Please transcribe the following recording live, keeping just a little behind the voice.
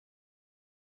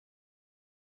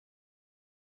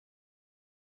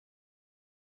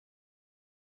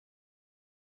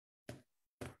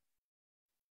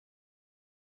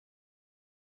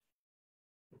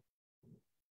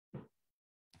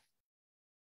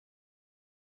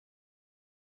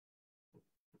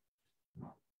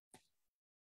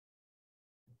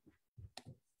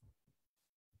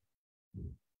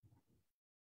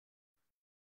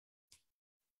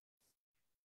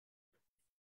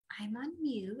I'm on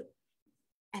mute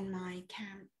and my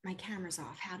camera's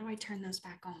off. How do I turn those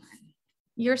back on?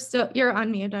 You're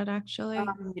unmuted actually. Oh,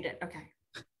 I'm muted. Okay.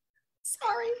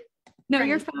 Sorry. No,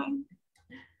 you're fine.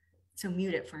 So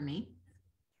mute it for me.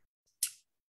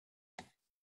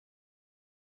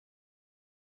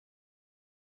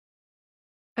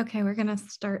 Okay, we're gonna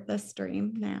start the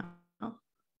stream now.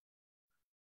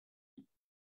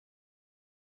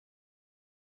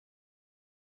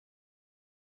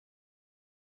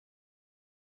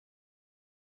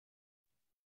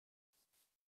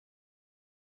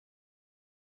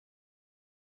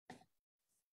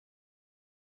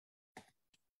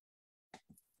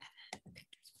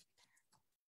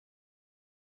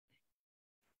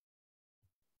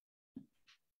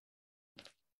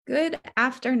 Good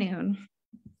afternoon.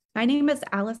 My name is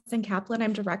Allison Kaplan.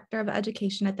 I'm Director of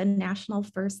Education at the National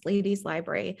First Ladies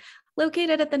Library,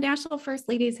 located at the National First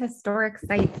Ladies Historic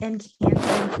Site in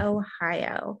Canton,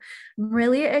 Ohio. I'm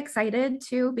really excited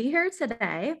to be here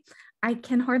today. I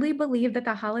can hardly believe that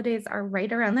the holidays are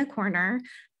right around the corner.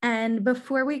 And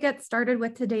before we get started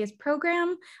with today's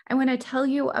program, I want to tell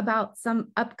you about some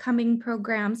upcoming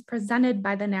programs presented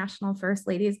by the National First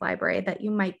Ladies Library that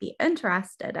you might be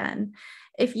interested in.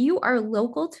 If you are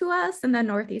local to us in the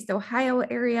Northeast Ohio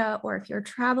area, or if you're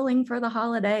traveling for the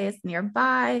holidays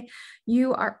nearby,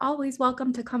 you are always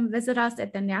welcome to come visit us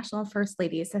at the National First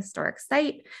Ladies Historic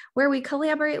Site, where we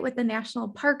collaborate with the National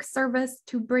Park Service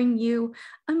to bring you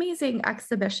amazing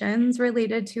exhibitions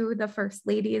related to the First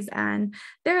Ladies and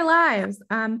their lives.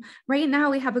 Right now,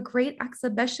 we have a great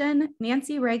exhibition,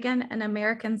 Nancy Reagan, An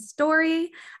American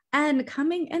Story. And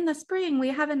coming in the spring, we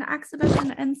have an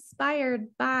exhibition inspired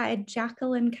by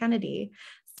Jacqueline Kennedy.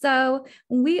 So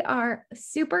we are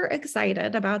super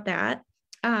excited about that.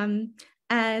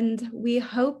 And we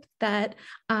hope that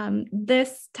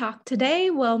this talk today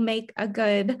will make a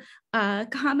good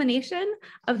combination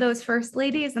of those first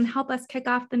ladies and help us kick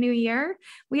off the new year.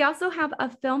 We also have a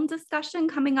film discussion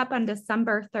coming up on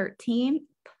December 13th.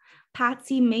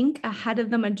 Patsy Mink, Ahead of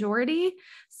the Majority.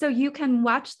 So you can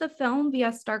watch the film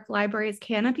via Stark Library's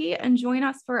Canopy and join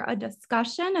us for a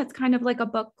discussion. It's kind of like a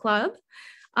book club.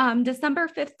 December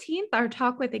 15th, our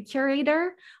talk with the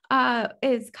curator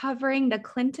is covering the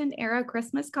Clinton era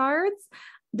Christmas cards.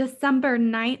 December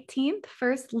 19th,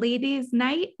 First Ladies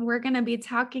Night, we're going to be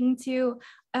talking to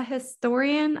a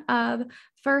historian of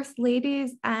First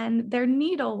Ladies and their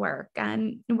needlework,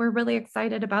 and we're really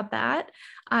excited about that.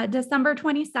 December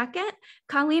 22nd,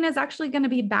 Coleen is actually going to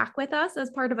be back with us as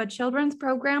part of a children's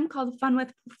program called Fun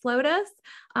with Flotus,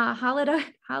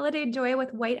 Holiday Joy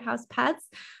with White House Pets.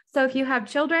 So if you have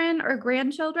children or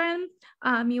grandchildren,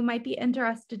 you might be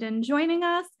interested in joining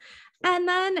us. And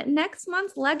then next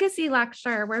month's Legacy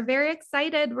Lecture, we're very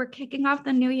excited. We're kicking off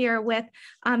the new year with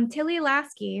Tilly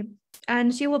Lasky,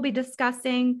 and she will be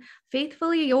discussing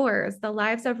Faithfully Yours, the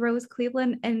lives of Rose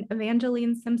Cleveland and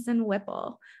Evangeline Simpson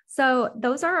Whipple. So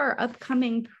those are our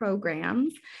upcoming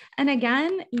programs. And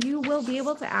again, you will be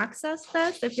able to access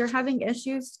this if you're having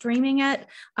issues streaming it.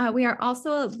 We are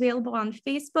also available on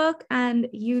Facebook and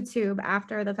YouTube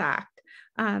after the fact.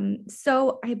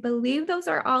 So I believe those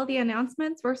are all the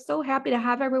announcements. We're so happy to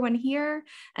have everyone here.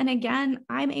 And again,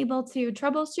 I'm able to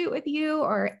troubleshoot with you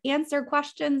or answer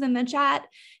questions in the chat.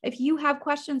 If you have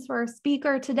questions for our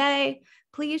speaker today,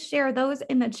 please share those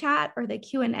in the chat or the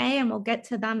Q&A and we'll get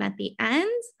to them at the end.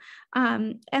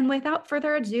 And without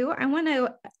further ado, I want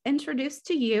to introduce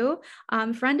to you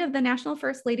friend of the National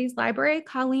First Ladies Library,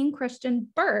 Coleen Christian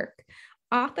Burke.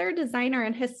 Author, designer,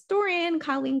 and historian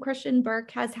Coleen Christian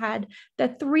Burke has had the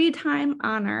 3-time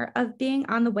honor of being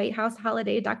on the White House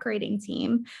holiday decorating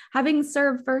team, having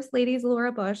served First Ladies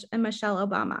Laura Bush and Michelle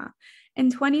Obama.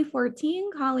 In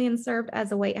 2014, Coleen served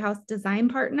as a White House design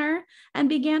partner and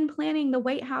began planning the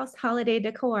White House holiday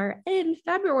decor in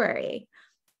February.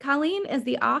 Coleen is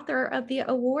the author of the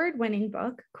award-winning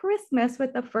book, Christmas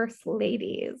with the First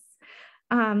Ladies.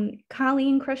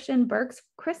 Coleen Christian Burke's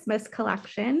Christmas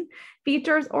collection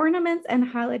features ornaments and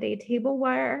holiday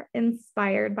tableware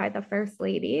inspired by the First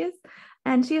Ladies.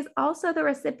 And she is also the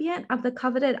recipient of the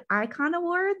coveted Icon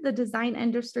Award, the design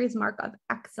industry's mark of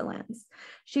excellence.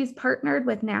 She's partnered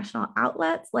with national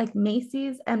outlets like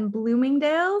Macy's and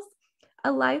Bloomingdale's.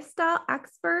 A lifestyle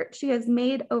expert, she has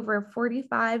made over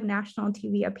 45 national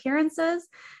TV appearances,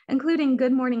 including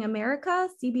Good Morning America,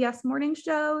 CBS Morning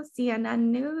Show,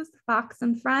 CNN News, Fox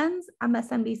and Friends,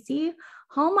 MSNBC,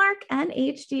 Hallmark, and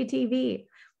HGTV.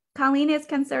 Coleen is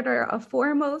considered a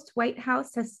foremost White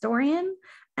House historian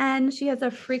and she is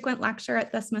a frequent lecturer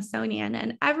at the Smithsonian.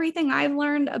 And everything I've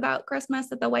learned about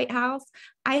Christmas at the White House,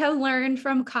 I have learned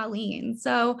from Coleen.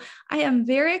 So I am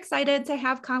very excited to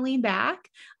have Coleen back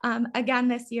again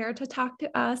this year to talk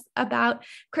to us about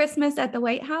Christmas at the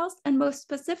White House, and most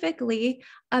specifically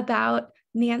about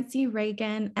Nancy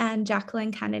Reagan and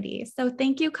Jacqueline Kennedy. So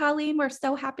thank you, Coleen. We're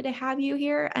so happy to have you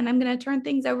here, and I'm going to turn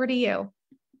things over to you.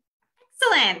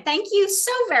 Excellent. Thank you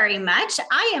so very much.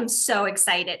 I am so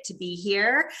excited to be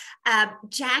here.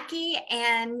 Jackie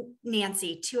and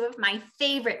Nancy, two of my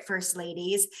favorite first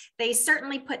ladies, they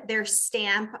certainly put their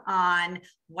stamp on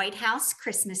White House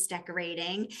Christmas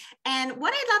decorating. And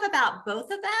what I love about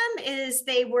both of them is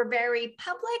they were very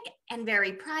public and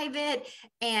very private,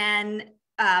 and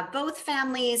both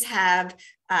families have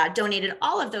donated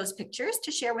all of those pictures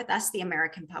to share with us, the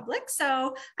American public.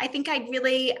 So I think I'd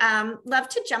really love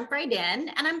to jump right in.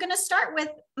 And I'm going to start with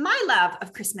my love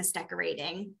of Christmas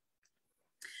decorating.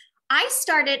 I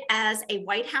started as a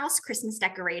White House Christmas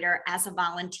decorator as a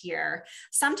volunteer.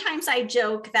 Sometimes I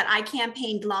joke that I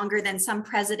campaigned longer than some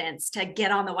presidents to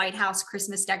get on the White House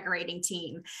Christmas decorating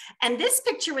team. And this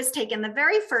picture was taken the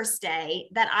very first day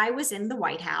that I was in the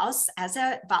White House as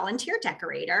a volunteer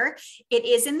decorator. It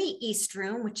is in the East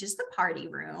Room, which is the party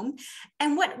room.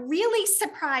 And what really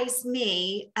surprised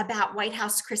me about White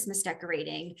House Christmas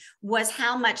decorating was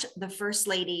how much the First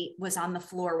Lady was on the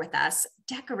floor with us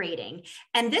decorating.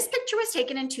 And this picture was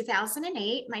taken in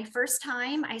 2008, my first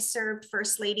time I served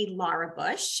First Lady Laura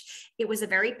Bush. It was a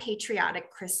very patriotic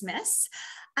Christmas.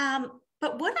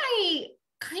 But what I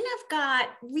kind of got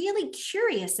really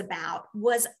curious about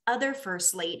was other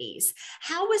first ladies.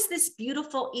 How was this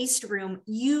beautiful East Room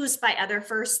used by other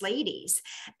first ladies?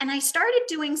 And I started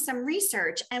doing some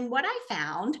research, and what I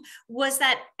found was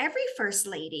that every first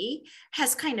lady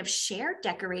has kind of shared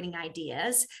decorating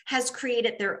ideas, has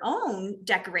created their own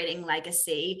decorating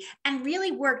legacy, and really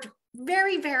worked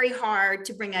very, very hard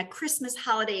to bring a Christmas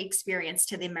holiday experience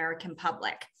to the American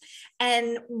public.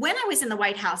 And when I was in the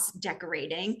White House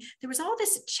decorating, there was all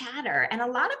this chatter, and a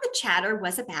lot of the chatter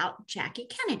was about Jackie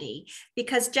Kennedy,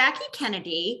 because Jackie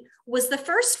Kennedy was the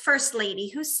first lady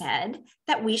who said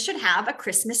that we should have a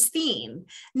Christmas theme.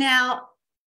 Now,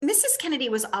 Mrs. Kennedy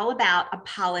was all about a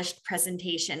polished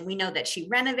presentation. We know that she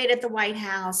renovated the White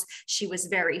House. She was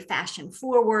very fashion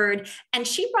forward, and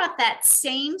she brought that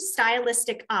same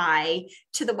stylistic eye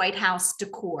to the White House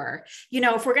decor. You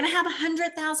know, if we're going to have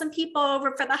 100,000 people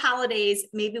over for the holidays,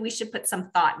 maybe we should put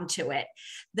some thought into it.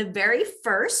 The very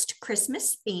first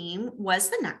Christmas theme was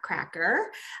the Nutcracker.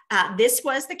 This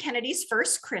was the Kennedys'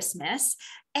 first Christmas.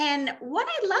 And what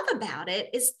I love about it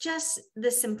is just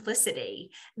the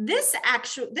simplicity. This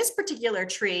particular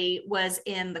tree was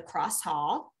in the Cross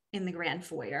Hall in the Grand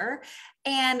Foyer,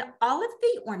 and all of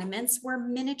the ornaments were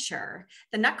miniature.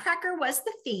 The Nutcracker was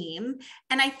the theme.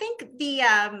 And I think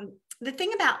the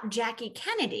thing about Jackie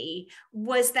Kennedy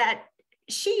was that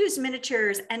she used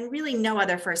miniatures, and really no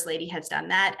other first lady has done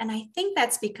that. And I think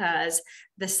that's because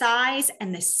the size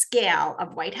and the scale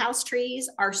of White House trees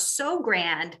are so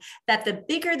grand that the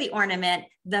bigger the ornament,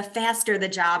 the faster the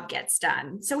job gets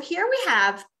done. So here we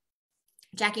have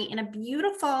Jackie in a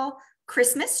beautiful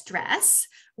Christmas dress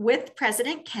with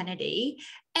President Kennedy.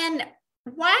 And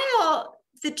while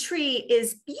the tree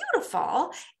is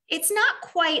beautiful, it's not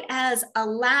quite as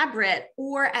elaborate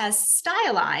or as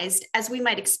stylized as we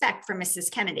might expect from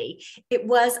Mrs. Kennedy. It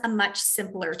was a much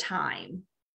simpler time.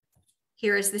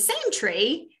 Here is the same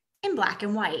tree in black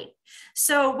and white.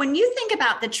 So when you think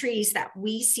about the trees that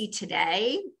we see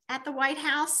today at the White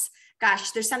House,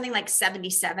 gosh, there's something like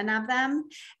 77 of them.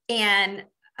 And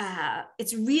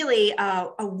it's really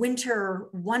a winter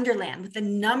wonderland with a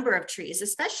number of trees,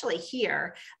 especially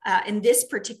here in this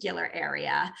particular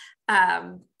area.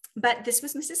 But this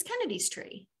was Mrs. Kennedy's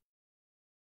tree.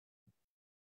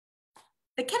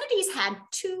 The Kennedys had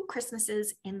two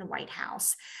Christmases in the White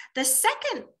House. The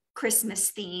second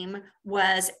Christmas theme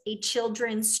was a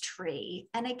children's tree.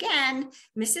 And again,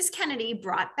 Mrs. Kennedy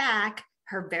brought back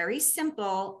her very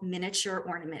simple miniature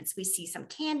ornaments. We see some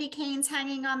candy canes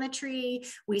hanging on the tree.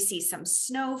 We see some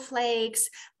snowflakes,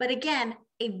 but again,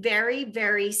 a very,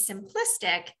 very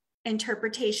simplistic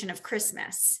interpretation of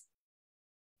Christmas.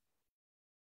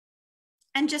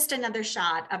 And just another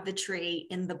shot of the tree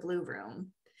in the Blue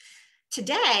Room.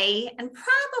 Today, and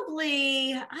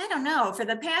probably, I don't know, for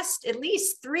the past at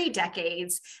least 3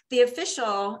 decades, the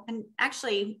official, and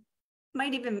actually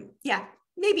might even,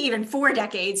 maybe even 4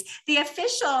 decades, the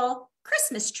official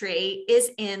Christmas tree is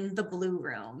in the Blue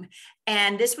Room.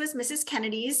 And this was Mrs.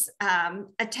 Kennedy's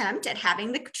attempt at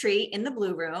having the tree in the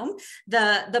Blue Room.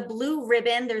 The blue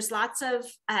ribbon, there's lots of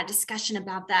discussion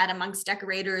about that amongst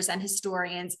decorators and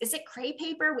historians. Is it cray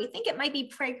paper? We think it might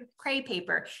be cray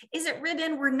paper. Is it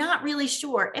ribbon? We're not really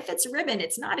sure. If it's ribbon,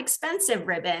 it's not expensive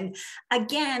ribbon.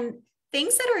 Again,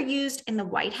 things that are used in the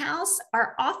White House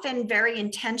are often very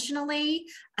intentionally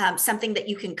something that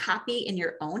you can copy in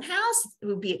your own house. It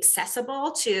would be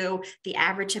accessible to the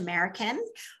average American,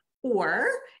 or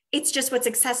it's just what's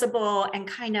accessible and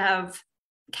kind of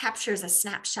captures a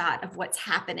snapshot of what's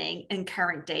happening in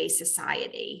current day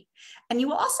society. And you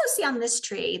will also see on this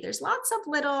tree, there's lots of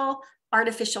little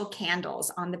artificial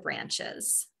candles on the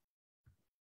branches.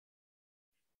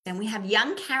 Then we have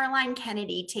young Caroline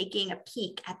Kennedy taking a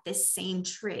peek at this same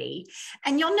tree.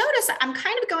 And you'll notice I'm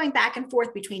kind of going back and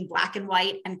forth between black and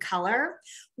white and color.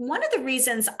 One of the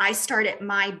reasons I started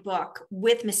my book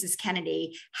with Mrs.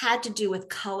 Kennedy had to do with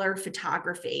color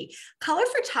photography. Color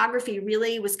photography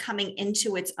really was coming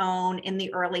into its own in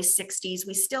the early 60s.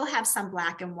 We still have some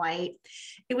black and white.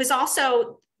 It was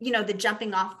also, you know, the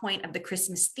jumping off point of the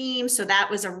Christmas theme. So that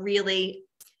was a really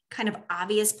kind of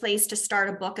obvious place to start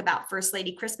a book about First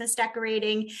Lady Christmas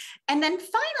decorating. And then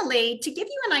finally, to give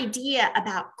you an idea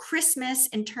about Christmas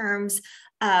in terms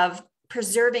of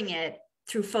preserving it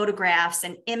through photographs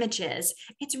and images,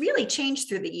 it's really changed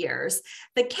through the years.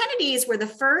 The Kennedys were the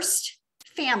first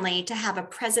family to have a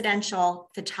presidential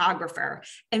photographer.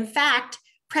 In fact,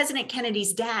 President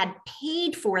Kennedy's dad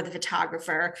paid for the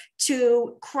photographer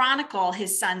to chronicle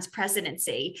his son's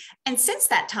presidency. And since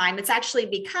that time, it's actually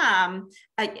become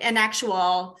an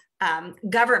actual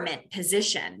government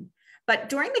position. But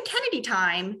during the Kennedy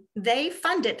time, they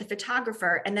funded the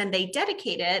photographer, and then they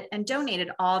dedicated and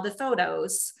donated all the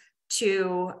photos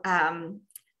to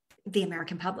the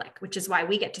American public, which is why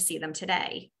we get to see them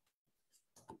today.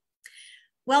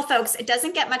 Well, folks, it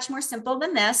doesn't get much more simple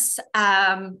than this.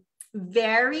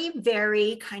 Very,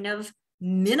 very kind of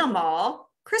minimal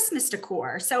Christmas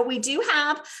decor. So we do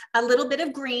have a little bit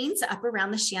of greens up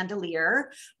around the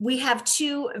chandelier. We have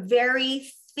 2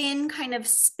 very thin, kind of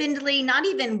spindly, not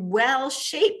even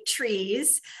well-shaped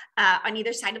trees on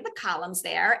either side of the columns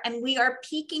there. And we are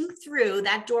peeking through,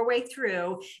 that doorway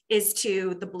through is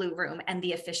to the Blue Room and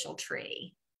the official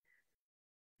tree.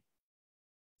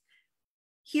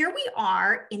 Here we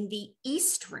are in the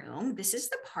East Room. This is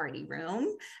the party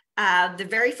room. The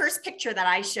very first picture that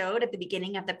I showed at the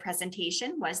beginning of the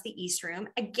presentation was the East Room.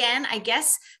 Again, I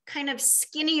guess kind of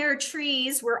skinnier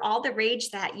trees were all the rage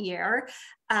that year.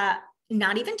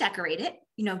 Not even decorated,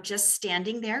 you know, just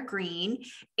standing there green.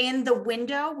 In the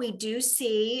window, we do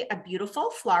see a beautiful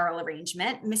floral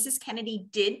arrangement. Mrs. Kennedy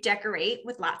did decorate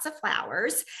with lots of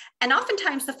flowers, and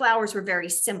oftentimes the flowers were very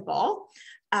simple.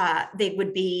 They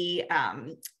would be,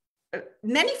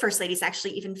 many first ladies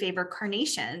actually even favor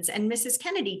carnations, and Mrs.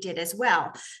 Kennedy did as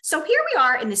well. So here we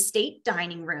are in the state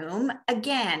dining room.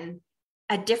 Again,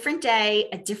 a different day,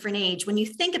 a different age. When you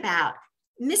think about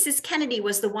Mrs. Kennedy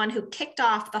was the one who kicked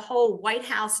off the whole White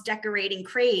House decorating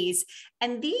craze,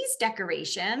 and these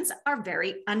decorations are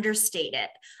very understated.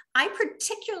 I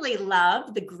particularly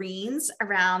love the greens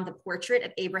around the portrait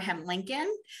of Abraham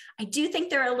Lincoln. I do think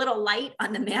they're a little light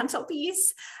on the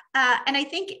mantelpiece, and I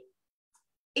think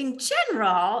in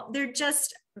general, they're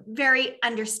just very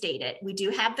understated. We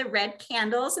do have the red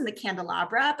candles in the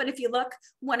candelabra, but if you look,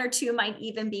 1 or 2 might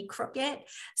even be crooked.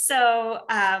 So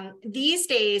these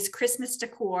days, Christmas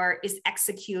decor is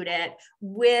executed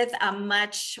with a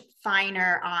much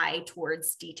finer eye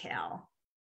towards detail.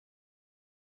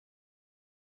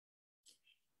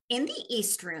 In the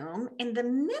East Room, in the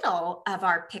middle of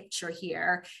our picture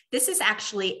here, this is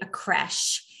actually a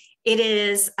creche.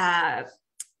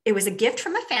 It was a gift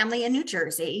from a family in New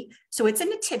Jersey. So it's a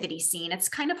nativity scene. It's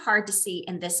kind of hard to see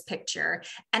in this picture.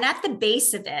 And at the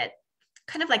base of it,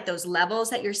 kind of like those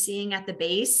levels that you're seeing at the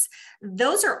base,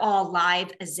 those are all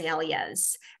live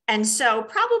azaleas. And so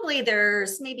probably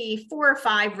there's maybe 4 or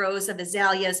 5 rows of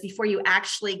azaleas before you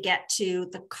actually get to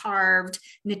the carved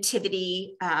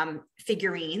nativity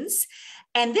figurines.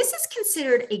 And this is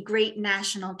considered a great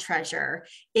national treasure.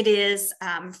 It is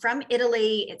from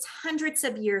Italy. It's hundreds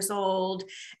of years old.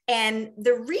 And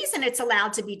the reason it's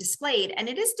allowed to be displayed, and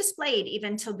it is displayed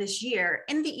even till this year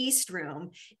in the East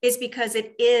Room, is because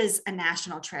it is a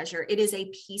national treasure. It is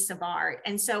a piece of art.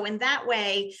 And so in that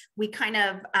way, we kind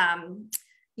of,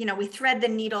 we thread the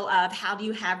needle of how do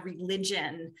you have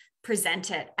religion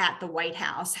presented at the White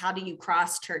House? How do you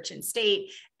cross church and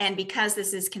state? And because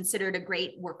this is considered a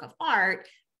great work of art,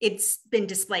 it's been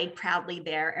displayed proudly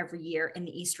there every year in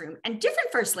the East Room. And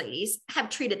different First Ladies have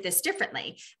treated this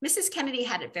differently. Mrs. Kennedy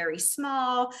had it very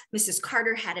small. Mrs.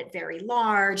 Carter had it very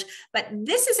large. But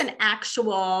this is an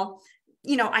actual,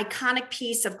 iconic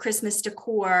piece of Christmas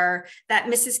decor that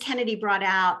Mrs. Kennedy brought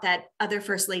out that other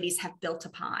First Ladies have built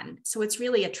upon. So it's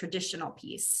really a traditional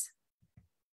piece.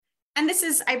 And this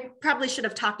is, I probably should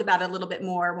have talked about it a little bit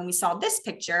more when we saw this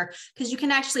picture, because you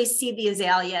can actually see the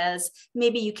azaleas.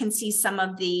 Maybe you can see some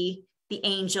of the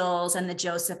angels and the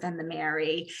Joseph and the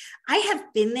Mary. I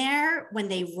have been there when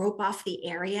they rope off the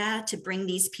area to bring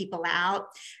these people out,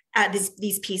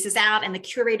 these pieces out, and the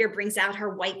curator brings out her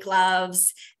white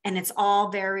gloves, and it's all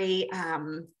very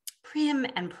prim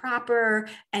and proper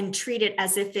and treated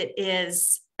as if it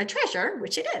is a treasure,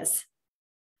 which it is.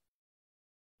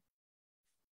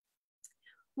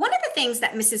 One of the things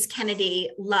that Mrs. Kennedy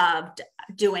loved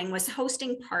doing was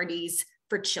hosting parties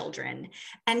for children.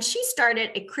 And she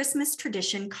started a Christmas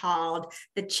tradition called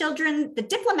the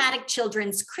Diplomatic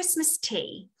Children's Christmas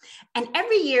Tea. And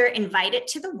every year invited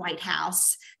to the White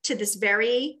House to this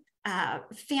very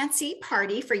fancy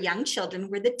party for young children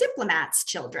were the diplomats'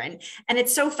 children. And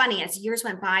it's so funny, as years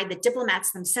went by, the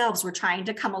diplomats themselves were trying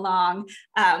to come along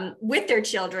with their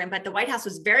children, but the White House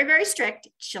was very, very strict,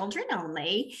 children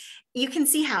only. You can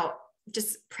see how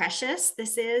just precious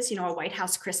this is, a White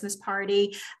House Christmas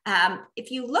party. If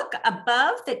you look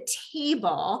above the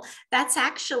table, that's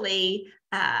actually,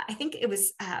 I think it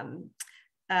was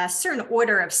a certain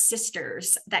order of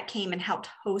sisters that came and helped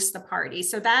host the party.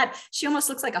 So that she almost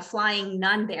looks like a flying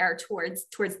nun there towards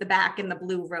the back in the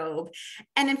blue robe.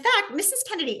 And in fact, Mrs.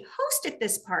 Kennedy hosted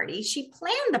this party. She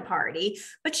planned the party,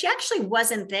 but she actually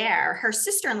wasn't there. Her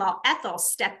sister-in-law Ethel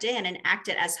stepped in and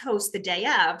acted as host the day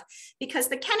of, because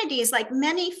the Kennedys, like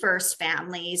many first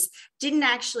families, didn't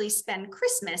actually spend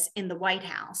Christmas in the White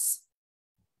House.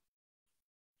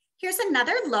 Here's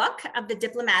another look of the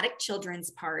Diplomatic Children's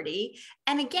Party.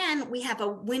 And again, we have a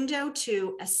window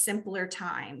to a simpler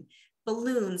time.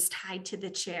 Balloons tied to the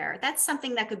chair. That's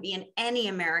something that could be in any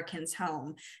American's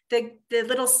home. The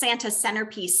little Santa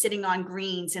centerpiece sitting on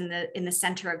greens in the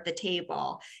center of the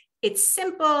table. It's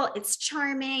simple, it's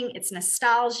charming, it's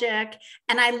nostalgic.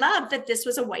 And I love that this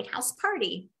was a White House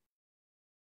party.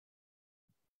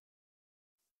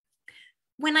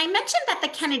 When I mentioned that the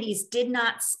Kennedys did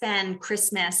not spend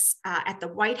Christmas at the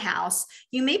White House,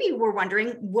 you maybe were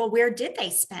wondering, well, where did they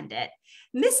spend it?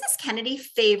 Mrs. Kennedy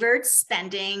favored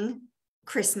spending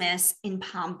Christmas in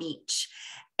Palm Beach.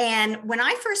 And when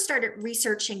I first started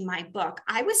researching my book,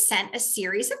 I was sent a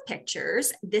series of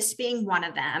pictures, this being one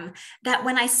of them, that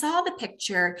when I saw the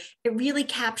picture, it really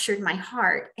captured my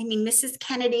heart. I mean, Mrs.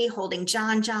 Kennedy holding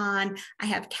John. I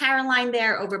have Caroline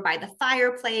there over by the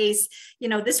fireplace.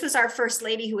 This was our first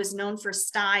lady who was known for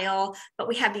style, but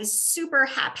we have these super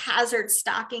haphazard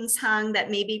stockings hung that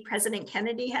maybe President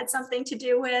Kennedy had something to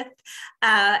do with.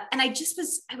 And I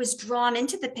was drawn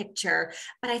into the picture,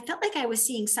 but I felt like I was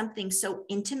seeing something so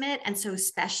intimate and so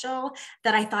special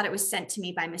that I thought it was sent to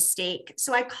me by mistake.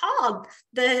 So I called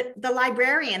the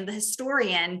librarian, the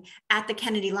historian at the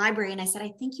Kennedy Library, and I said,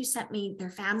 I think you sent me their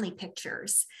family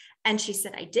pictures. And she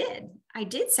said, I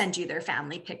did send you their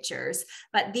family pictures,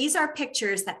 but these are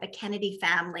pictures that the Kennedy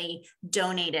family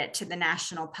donated to the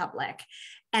national public.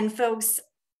 And folks,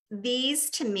 these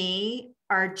to me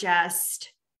are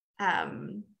just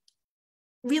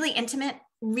really intimate,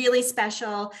 really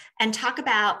special, and talk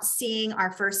about seeing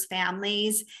our first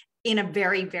families in a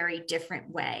very, very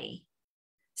different way.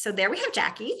 So there we have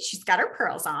Jackie. She's got her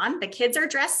pearls on. The kids are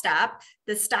dressed up.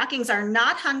 The stockings are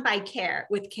not hung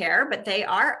with care, but they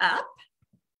are up.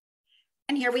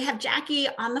 And here we have Jackie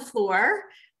on the floor.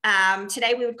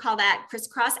 Today we would call that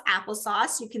crisscross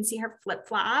applesauce. You can see her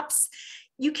flip-flops.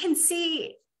 You can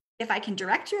see, if I can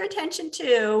direct your attention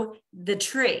to the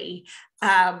tree.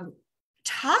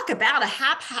 Talk about a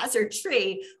haphazard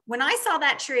tree. When I saw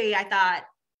that tree, I thought,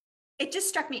 it just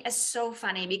struck me as so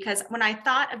funny, because when I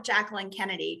thought of Jacqueline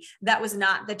Kennedy, that was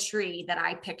not the tree that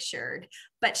I pictured,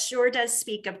 but sure does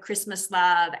speak of Christmas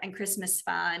love and Christmas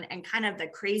fun and kind of the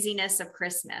craziness of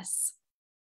Christmas.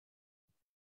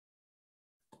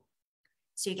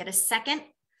 So you get a second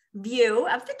view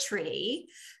of the tree.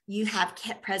 You have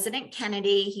President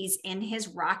Kennedy. He's in his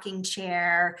rocking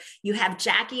chair. You have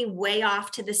Jackie way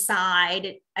off to the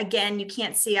side. Again, you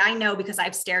can't see, I know because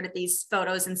I've stared at these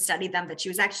photos and studied them, that she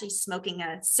was actually smoking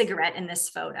a cigarette in this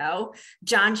photo.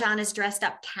 John is dressed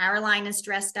up. Caroline is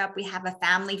dressed up. We have a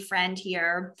family friend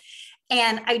here.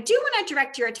 And I do want to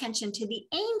direct your attention to the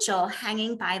angel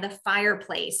hanging by the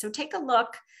fireplace. So take a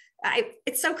look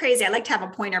it's so crazy. I like to have a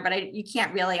pointer, but you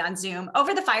can't really on Zoom.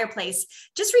 Over the fireplace,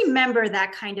 just remember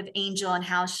that kind of angel and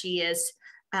how she is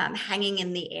hanging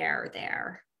in the air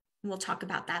there. We'll talk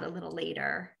about that a little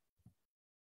later.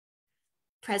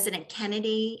 President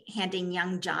Kennedy handing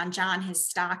young John his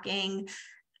stocking.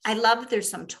 I love that there's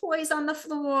some toys on the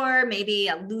floor, maybe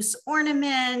a loose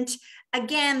ornament.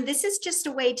 Again, this is just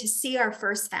a way to see our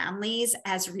first families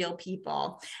as real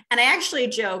people. And I actually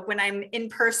joke when I'm in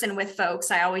person with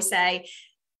folks, I always say,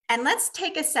 and let's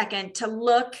take a second to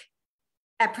look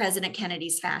at President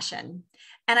Kennedy's fashion.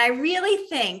 And I really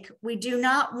think we do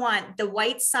not want the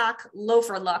white sock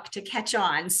loafer look to catch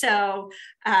on. So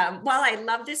while I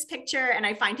love this picture and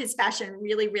I find his fashion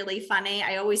really, really funny,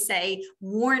 I always say,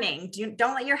 warning,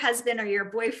 don't let your husband or your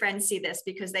boyfriend see this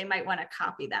because they might want to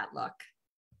copy that look.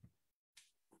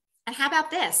 And how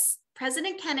about this?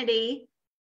 President Kennedy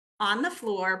on the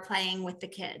floor playing with the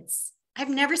kids. I've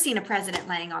never seen a president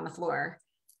laying on the floor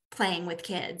playing with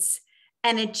kids.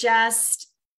 And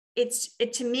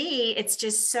to me, it's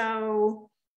just so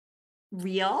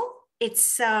real. It's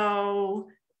so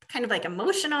kind of like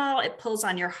emotional. It pulls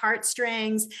on your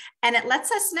heartstrings. And it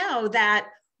lets us know that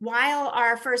while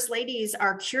our first ladies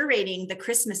are curating the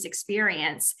Christmas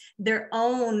experience, their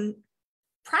own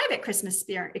private Christmas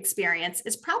experience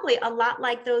is probably a lot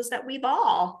like those that we've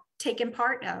all taken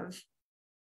part of.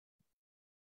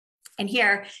 And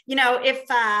here, you know, if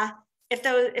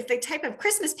the type of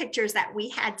Christmas pictures that we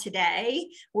had today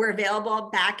were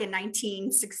available back in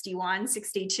 1961,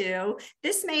 62,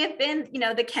 this may have been, you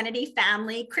know, the Kennedy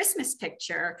family Christmas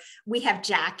picture. We have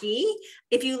Jackie.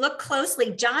 If you look closely,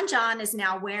 John is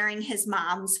now wearing his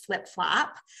mom's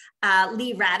flip-flop.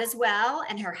 Lee Radiswell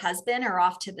and her husband are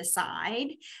off to the side.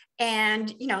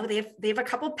 And, you know, they have a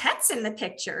couple pets in the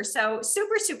picture. So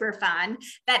super, super fun.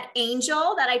 That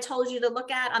angel that I told you to look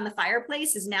at on the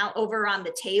fireplace is now over on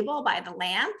the table by the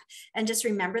lamp. And just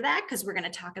remember that because we're going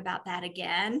to talk about that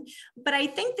again. But I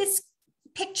think this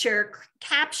picture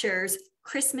captures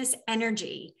Christmas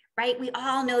energy, right? We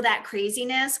all know that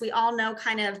craziness. We all know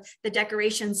kind of the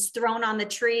decorations thrown on the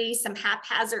tree, some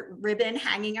haphazard ribbon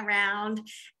hanging around,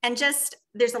 and just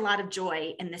there's a lot of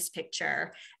joy in this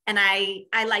picture. And I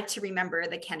like to remember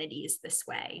the Kennedys this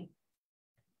way.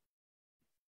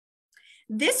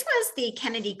 This was the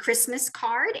Kennedy Christmas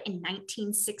card in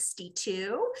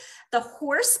 1962. The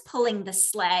horse pulling the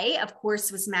sleigh, of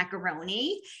course, was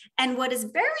macaroni. And what is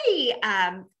very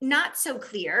not so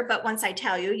clear, but once I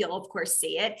tell you, you'll of course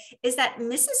see it, is that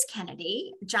Mrs.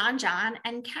 Kennedy, John,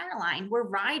 and Caroline were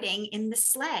riding in the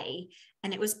sleigh,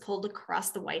 and it was pulled across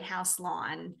the White House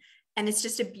lawn. And it's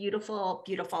just a beautiful,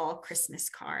 beautiful Christmas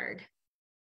card.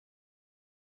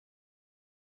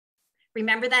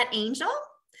 Remember that angel?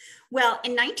 Well,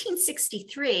 in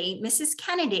 1963, Mrs.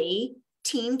 Kennedy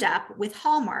teamed up with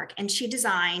Hallmark and she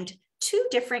designed 2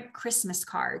 different Christmas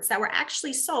cards that were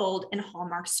actually sold in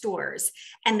Hallmark stores.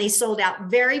 And they sold out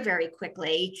very, very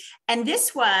quickly. And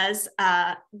this was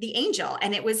the angel,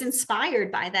 and it was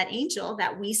inspired by that angel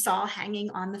that we saw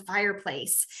hanging on the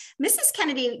fireplace. Mrs.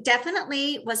 Kennedy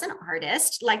definitely was an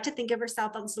artist, liked to think of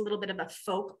herself as a little bit of a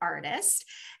folk artist.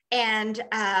 And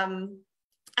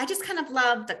I just kind of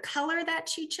love the color that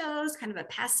she chose, kind of a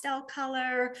pastel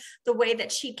color, the way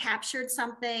that she captured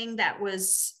something that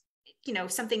was, you know,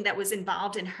 something that was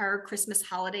involved in her Christmas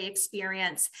holiday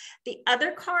experience. The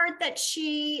other card that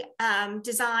she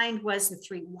designed was the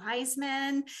 3 wise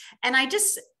men. And I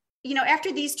just, you know,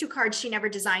 after these 2 cards, she never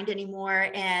designed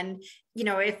anymore. And, you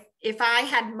know, if I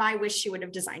had my wish, she would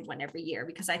have designed one every year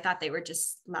because I thought they were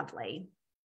just lovely.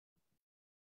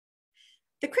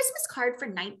 The Christmas card for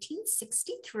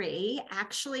 1963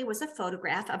 actually was a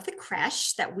photograph of the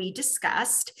creche that we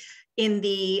discussed in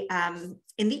the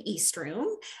East Room.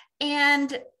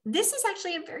 And this is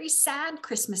actually a very sad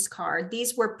Christmas card.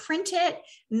 These were printed.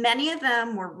 Many of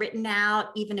them were written out,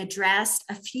 even addressed.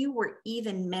 A few were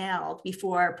even mailed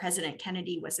before President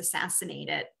Kennedy was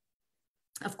assassinated.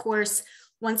 Of course,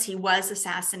 once he was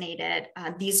assassinated,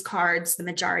 these cards, the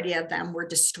majority of them were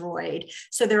destroyed.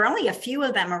 So there are only a few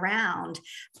of them around,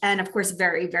 and of course,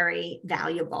 very, very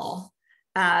valuable.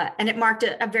 And it marked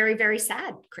a very, very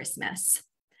sad Christmas.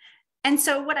 And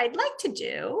so what I'd like to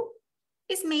do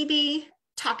is maybe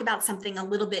talk about something a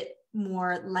little bit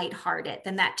more lighthearted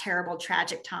than that terrible,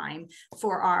 tragic time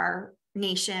for our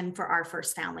nation, for our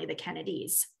first family, the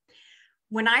Kennedys.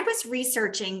 when I was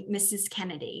researching Mrs.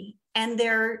 Kennedy and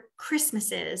their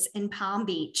Christmases in Palm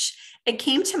Beach, it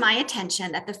came to my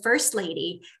attention that the First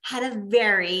Lady had a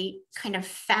very kind of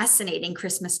fascinating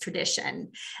Christmas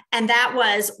tradition. And that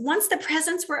was once the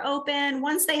presents were open,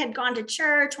 once they had gone to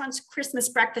church, once Christmas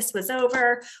breakfast was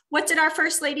over, what did our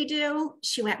First Lady do?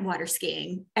 She went water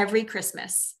skiing every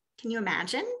Christmas. Can you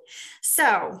imagine?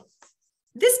 So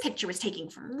this picture was taken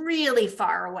from really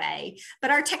far away,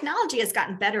 but our technology has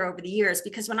gotten better over the years,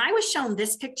 because when I was shown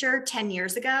this picture 10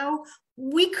 years ago,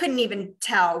 we couldn't even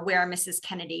tell where Mrs.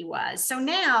 Kennedy was. So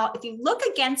now if you look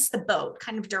against the boat,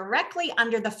 kind of directly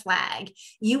under the flag,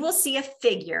 you will see a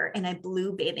figure in a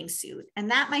blue bathing suit.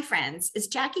 And that, my friends, is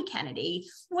Jackie Kennedy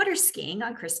water skiing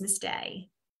on Christmas Day.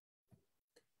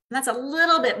 And that's a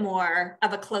little bit more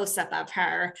of a close-up of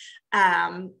her.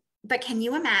 But can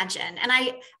you imagine? And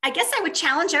I guess I would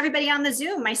challenge everybody on the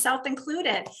Zoom, myself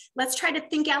included. Let's try to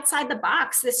think outside the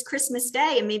box this Christmas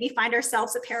Day and maybe find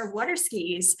ourselves a pair of water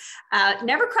skis.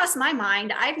 Never crossed my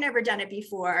mind. I've never done it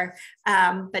before,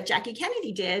 but Jackie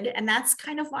Kennedy did. And that's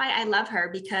kind of why I love her,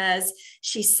 because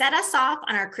she set us off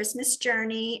on our Christmas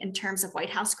journey in terms of White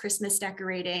House Christmas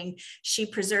decorating. She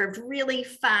preserved really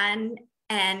fun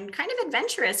and kind of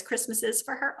adventurous Christmases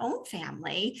for her own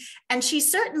family. And she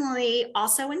certainly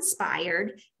also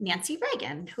inspired Nancy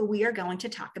Reagan, who we are going to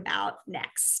talk about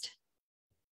next.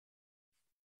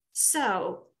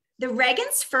 So the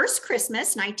Reagan's first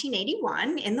Christmas,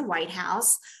 1981, in the White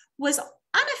House was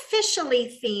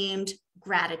unofficially themed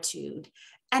gratitude.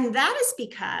 And that is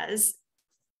because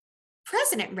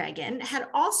President Reagan had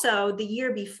also the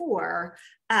year before,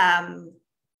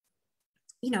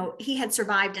 he had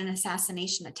survived an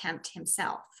assassination attempt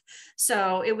himself.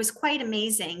 So it was quite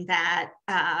amazing that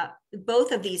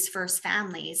both of these first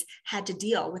families had to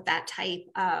deal with that type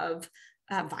of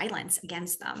violence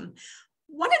against them.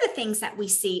 One of the things that we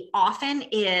see often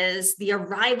is the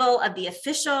arrival of the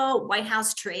official White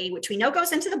House tree, which we know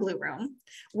goes into the Blue Room.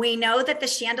 We know that the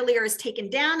chandelier is taken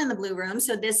down in the Blue Room,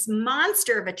 so this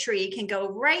monster of a tree can go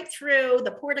right through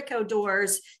the portico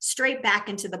doors, straight back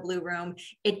into the Blue Room.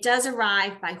 It does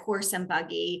arrive by horse and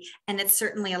buggy, and it's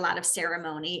certainly a lot of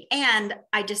ceremony. And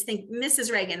I just think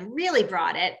Mrs. Reagan really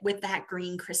brought it with that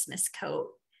green Christmas coat.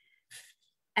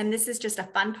 And this is just a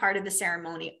fun part of the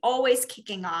ceremony, always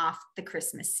kicking off the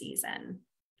Christmas season.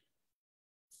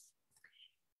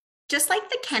 Just like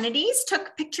the Kennedys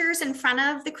took pictures in front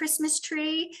of the Christmas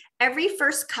tree, every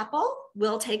first couple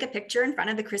will take a picture in front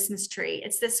of the Christmas tree.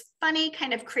 It's this funny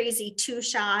kind of crazy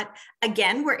two-shot.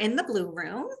 Again, we're in the Blue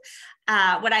Room.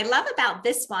 What I love about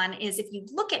this one is if you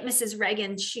look at Mrs.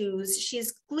 Reagan's shoes,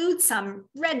 she's glued some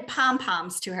red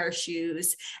pom-poms to her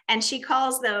shoes, and she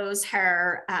calls those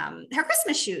her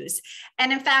Christmas shoes.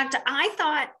 And in fact, I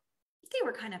thought they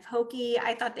were kind of hokey.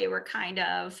 I thought they were kind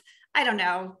of, I don't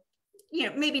know,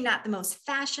 maybe not the most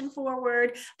fashion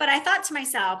forward, but I thought to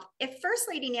myself, if First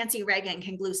Lady Nancy Reagan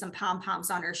can glue some pom-poms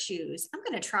on her shoes, I'm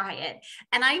going to try it.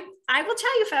 And I will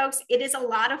tell you folks, it is a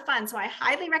lot of fun. So I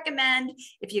highly recommend,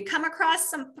 if you come across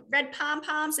some red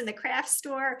pom-poms in the craft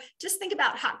store, just think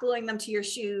about hot gluing them to your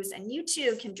shoes, and you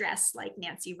too can dress like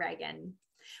Nancy Reagan.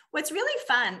 What's really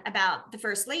fun about the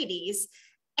First Ladies,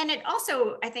 and it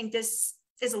also, I think this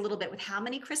is a little bit with how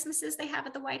many Christmases they have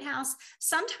at the White House.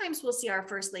 Sometimes we'll see our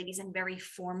First Ladies in very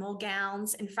formal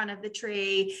gowns in front of the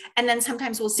tree. And then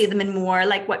sometimes we'll see them in more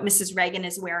like what Mrs. Reagan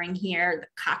is wearing here, the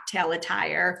cocktail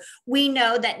attire. We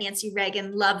know that Nancy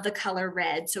Reagan loved the color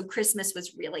red, so Christmas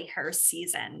was really her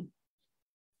season.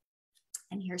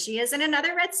 And here she is in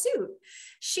another red suit.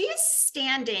 She is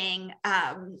standing,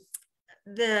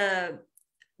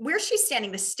 where she's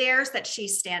standing, the stairs that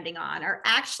she's standing on are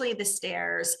actually the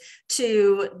stairs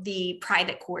to the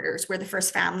private quarters where the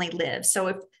first family lives. So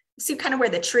if you see kind of where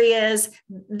the tree is,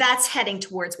 that's heading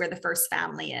towards where the first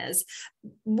family is.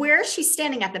 Where she's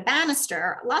standing at the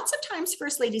banister, lots of times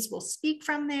First Ladies will speak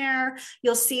from there.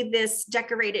 You'll see this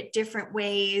decorated different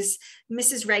ways.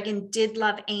 Mrs. Reagan did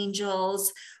love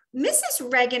angels.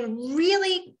 Mrs. Reagan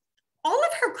really, all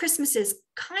of her Christmases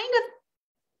kind of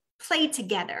played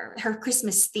together, her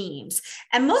Christmas themes.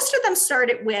 And most of them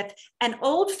started with an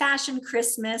old-fashioned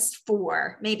Christmas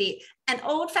for maybe an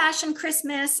old-fashioned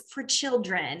Christmas for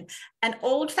children, an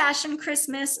old-fashioned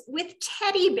Christmas with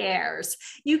teddy bears.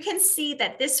 You can see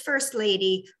that this First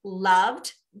Lady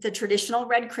loved the traditional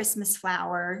red Christmas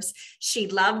flowers. She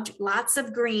loved lots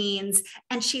of greens,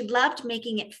 and she loved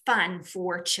making it fun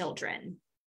for children.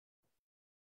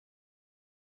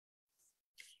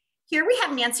 Here we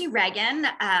have Nancy Reagan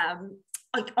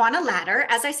on a ladder.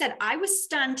 As I said, I was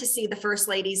stunned to see the first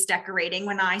ladies decorating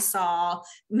when I saw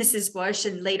Mrs. Bush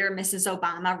and later Mrs.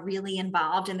 Obama really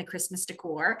involved in the Christmas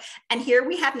decor. And here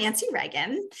we have Nancy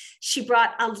Reagan. She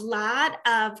brought a lot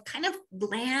of kind of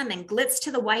glam and glitz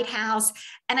to the White House.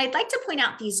 And I'd like to point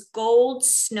out these gold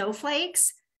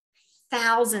snowflakes.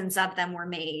 Thousands of them were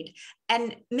made.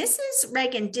 And Mrs.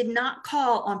 Reagan did not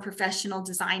call on professional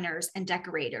designers and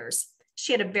decorators.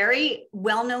 She had a very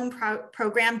well-known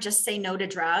program, Just Say No to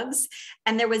Drugs.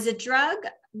 And there was a drug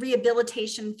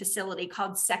rehabilitation facility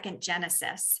called Second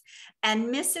Genesis.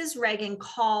 And Mrs. Reagan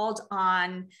called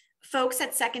on folks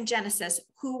at Second Genesis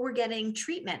who were getting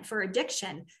treatment for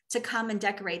addiction to come and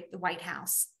decorate the White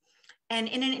House. And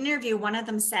in an interview, one of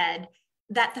them said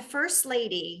that the First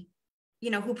Lady,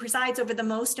 who presides over the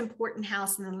most important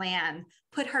house in the land,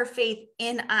 put her faith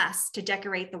in us to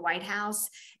decorate the White House.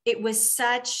 It was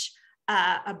such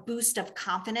a boost of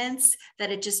confidence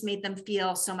that it just made them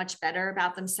feel so much better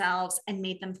about themselves and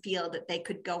made them feel that they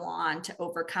could go on to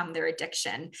overcome their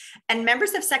addiction. And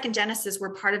members of Second Genesis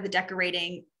were part of the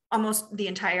decorating almost the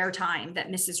entire time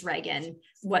that Mrs. Reagan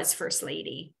was First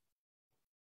Lady.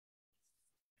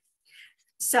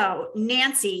 So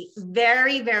Nancy,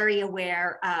 very, very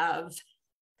aware of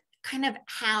kind of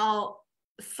how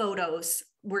photos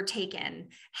were taken,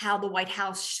 how the White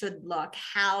House should look,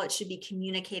 how it should be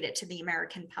communicated to the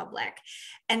American public.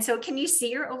 And so can you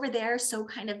see her over there, so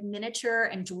kind of miniature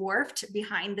and dwarfed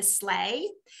behind the sleigh?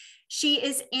 She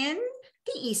is in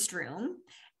the East Room.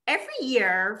 Every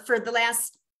year for the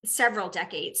last several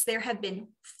decades, there have been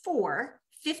 4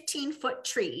 15-foot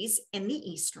trees in the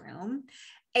East Room.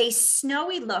 A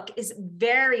snowy look is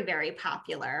very, very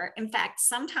popular. In fact,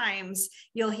 sometimes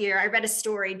you'll hear, I read a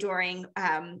story during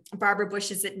Barbara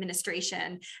Bush's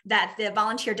administration that the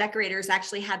volunteer decorators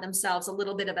actually had themselves a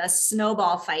little bit of a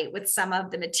snowball fight with some of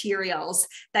the materials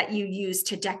that you use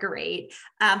to decorate.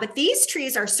 But these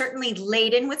trees are certainly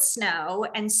laden with snow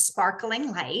and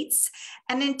sparkling lights.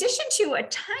 And in addition to a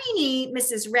tiny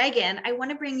Mrs. Reagan, I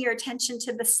want to bring your attention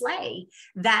to the sleigh.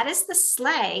 That is the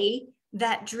sleigh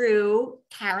that drew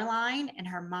Caroline and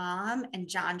her mom and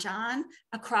John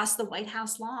across the White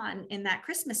House lawn in that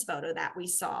Christmas photo that we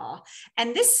saw.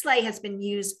 And this sleigh has been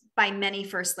used by many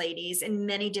First Ladies in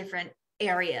many different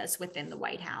areas within the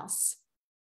White House.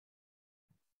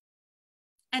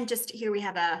 And just here we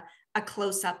have a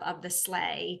close-up of the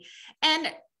sleigh. And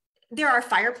there are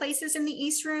fireplaces in the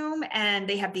East Room, and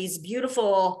they have these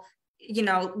beautiful,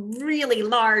 really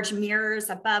large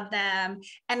mirrors above them.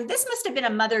 And this must have been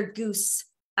a Mother Goose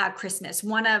Christmas,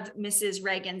 one of Mrs.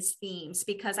 Reagan's themes,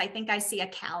 because I think I see a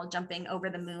cow jumping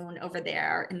over the moon over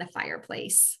there in the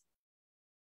fireplace.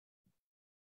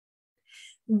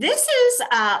 This is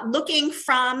looking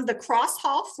from the Cross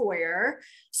Hall foyer.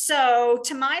 So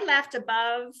to my left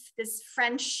above this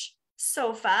French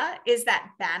sofa is that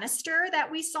banister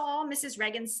that we saw Mrs.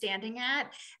 Reagan standing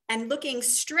at, and looking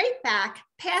straight back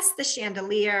past the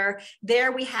chandelier,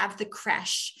 there we have the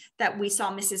creche that we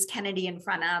saw Mrs. Kennedy in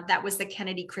front of. That was the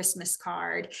Kennedy Christmas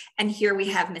card. And here we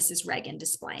have Mrs. Reagan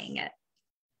displaying it.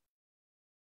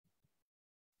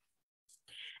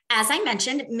 As I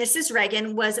mentioned, Mrs.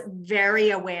 Reagan was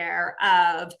very aware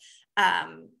of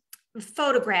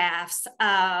photographs,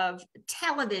 of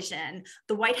television.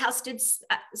 The White House did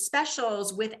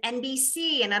specials with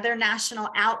NBC and other national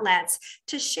outlets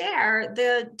to share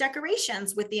the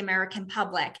decorations with the American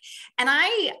public. And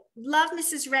I love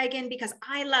Mrs. Reagan because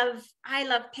I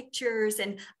love pictures,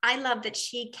 and I love that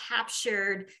she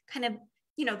captured kind of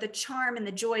the charm and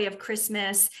the joy of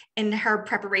Christmas in her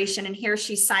preparation. And here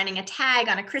she's signing a tag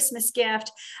on a Christmas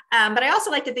gift. But I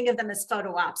also like to think of them as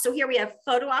photo ops. So here we have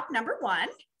photo op number 1,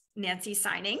 Nancy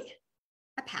signing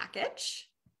a package.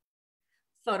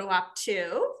 Photo op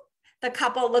 2, the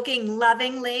couple looking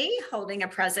lovingly holding a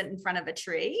present in front of a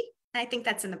tree. I think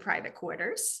that's in the private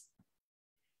quarters.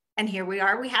 And here we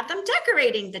are, we have them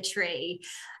decorating the tree.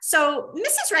 So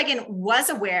Mrs. Reagan was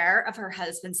aware of her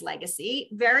husband's legacy,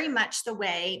 very much the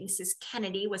way Mrs.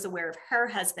 Kennedy was aware of her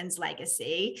husband's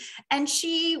legacy. And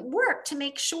she worked to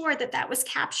make sure that that was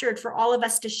captured for all of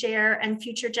us to share and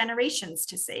future generations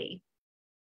to see.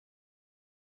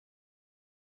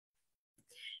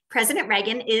 President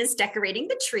Reagan is decorating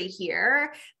the tree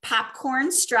here.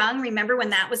 Popcorn strung. Remember when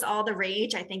that was all the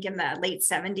rage, I think in the late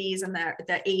 70s and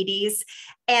the 80s.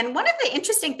 And one of the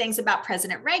interesting things about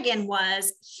President Reagan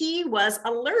was he was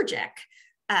allergic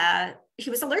he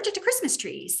was allergic to Christmas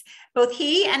trees. Both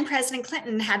he and President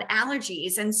Clinton had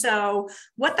allergies. And so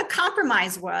what the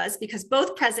compromise was, because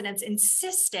both presidents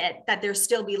insisted that there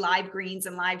still be live greens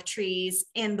and live trees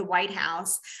in the White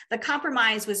House, the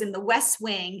compromise was in the West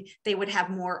Wing, they would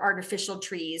have more artificial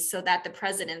trees so that the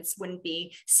presidents wouldn't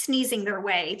be sneezing their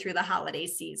way through the holiday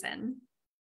season.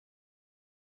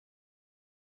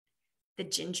 The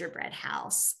gingerbread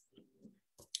house.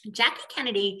 Jackie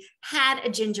Kennedy had a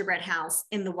gingerbread house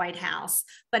in the White House,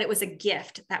 but it was a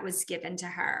gift that was given to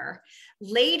her.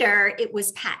 Later, it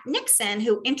was Pat Nixon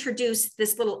who introduced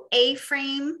this little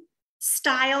A-frame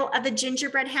style of a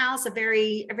gingerbread house, a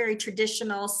very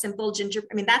traditional, simple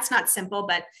I mean, that's not simple,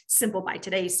 but simple by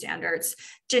today's standards,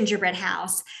 gingerbread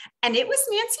house. And it was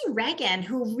Nancy Reagan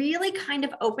who really kind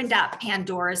of opened up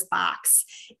Pandora's box.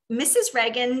 Mrs.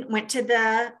 Reagan went to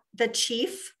the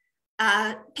chief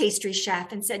pastry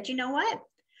chef and said, you know what,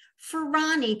 for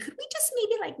Ronnie, could we just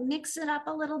maybe like mix it up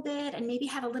a little bit and maybe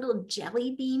have a little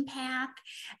jelly bean path?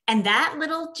 And that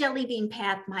little jelly bean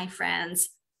path, my friends,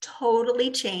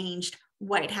 totally changed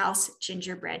White House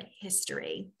gingerbread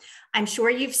history. I'm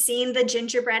sure you've seen the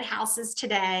gingerbread houses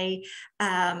today,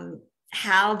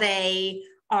 how they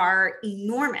are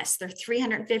enormous. They're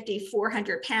 350,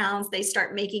 400 pounds. They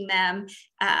start making them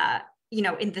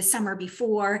in the summer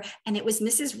before. And it was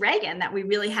Mrs. Reagan that we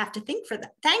really have to thank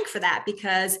for that,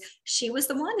 because she was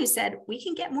the one who said, we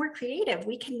can get more creative.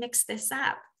 We can mix this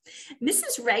up.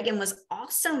 Mrs. Reagan was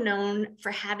also known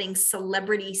for having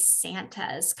celebrity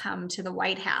Santas come to the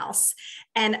White House.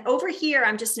 And over here,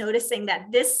 I'm just noticing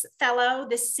that this fellow,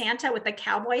 this Santa with the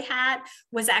cowboy hat,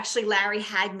 was actually Larry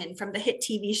Hagman from the hit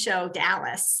TV show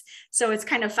Dallas. So it's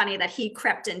kind of funny that he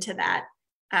crept into that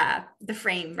the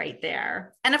frame right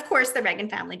there. And of course, the Reagan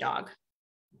family dog.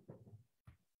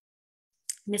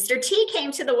 Mr. T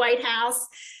came to the White House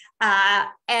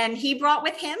and he brought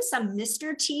with him some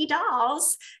Mr. T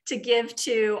dolls to give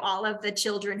to all of the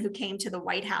children who came to the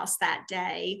White House that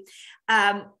day.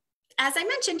 As I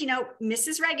mentioned,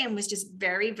 Mrs. Reagan was just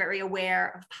very, very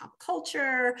aware of pop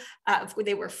culture.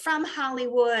 They were from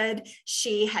Hollywood.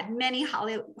 She had many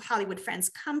Hollywood friends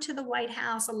come to the White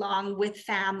House along with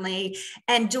family.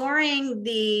 And during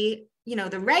the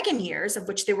Reagan years, of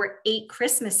which there were 8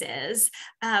 Christmases,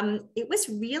 it was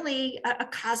really a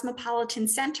cosmopolitan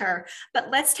center. But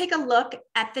let's take a look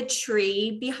at the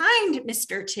tree behind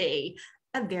Mr. T.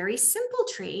 A very simple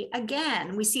tree.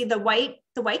 Again, we see the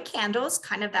white candles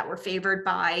kind of that were favored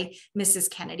by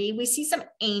Mrs. Kennedy. We see some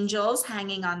angels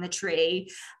hanging on the tree,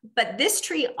 but this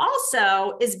tree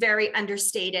also is very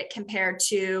understated compared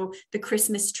to the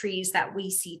Christmas trees that we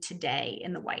see today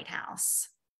in the White House.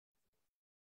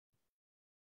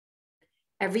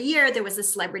 Every year there was a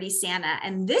celebrity Santa,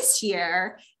 and this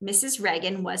year Mrs.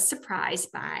 Reagan was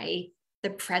surprised by the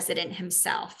president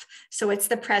himself. So it's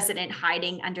the president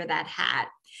hiding under that hat.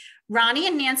 Ronnie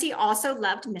and Nancy also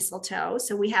loved mistletoe.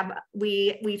 So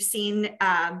we've seen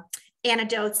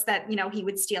anecdotes that, he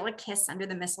would steal a kiss under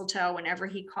the mistletoe whenever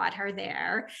he caught her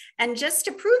there. And just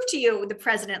to prove to you, the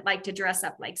president liked to dress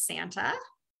up like Santa.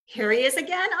 Here he is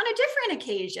again on a different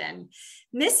occasion.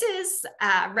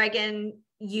 Mrs. Reagan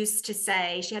used to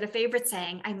say, she had a favorite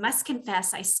saying, I must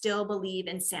confess, I still believe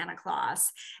in Santa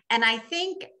Claus. And I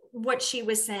think what she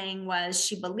was saying was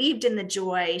she believed in the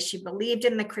joy, she believed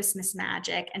in the Christmas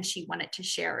magic, and she wanted to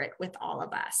share it with all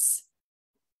of us.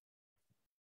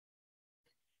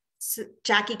 So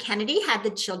Jackie Kennedy had the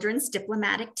children's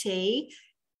diplomatic tea.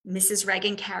 Mrs.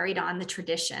 Reagan carried on the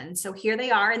tradition. So here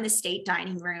they are in the state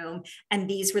dining room, and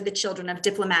these were the children of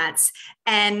diplomats.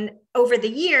 And over the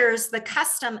years, the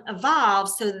custom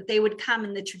evolved so that they would come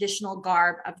in the traditional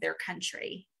garb of their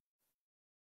country.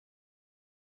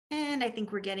 And I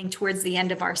think we're getting towards the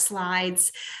end of our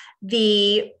slides.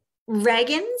 The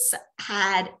Reagans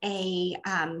had a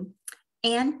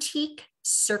antique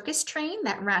circus train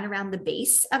that ran around the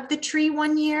base of the tree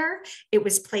one year. It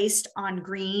was placed on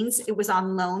greens. It was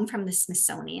on loan from the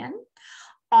Smithsonian.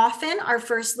 Often our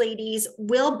first ladies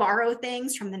will borrow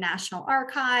things from the National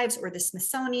Archives or the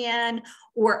Smithsonian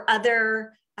or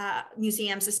other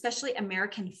museums, especially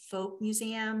American folk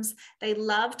museums. They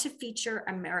love to feature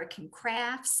American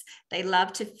crafts. They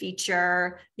love to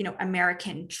feature,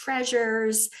 American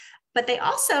treasures, but they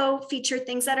also feature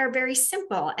things that are very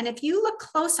simple. And if you look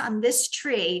close on this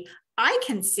tree, I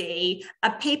can see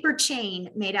a paper chain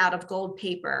made out of gold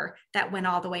paper that went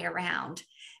all the way around.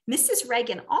 Mrs.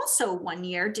 Reagan also one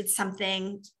year did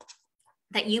something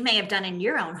that you may have done in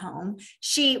your own home.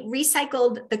 She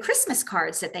recycled the Christmas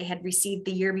cards that they had received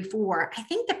the year before. I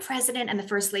think the president and the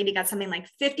first lady got something like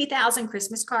 50,000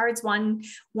 Christmas cards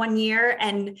one year.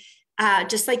 And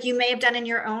just like you may have done in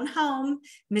your own home.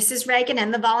 Mrs. Reagan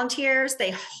and the volunteers,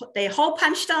 they hole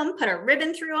punched them, put a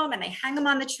ribbon through them, and they hung them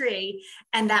on the tree.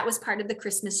 And that was part of the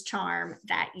Christmas charm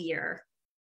that year.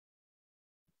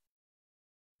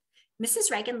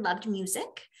 Mrs. Reagan loved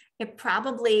music. It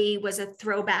probably was a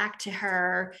throwback to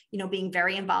her, being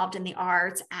very involved in the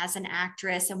arts as an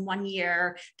actress. And one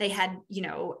year they had,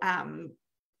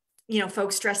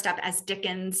 folks dressed up as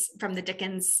Dickens from the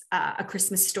Dickens A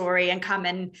Christmas Story and come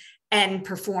and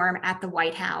perform at the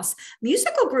White House.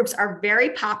 Musical groups are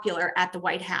very popular at the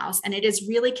White House, and it is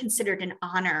really considered an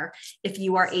honor if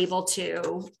you are able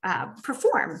to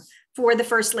perform for the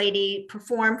First Lady,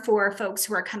 perform for folks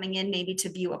who are coming in maybe to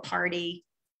view a party.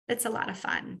 It's a lot of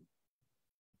fun.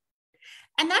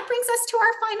 And that brings us to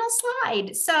our final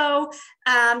slide.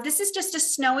 So this is just a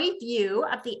snowy view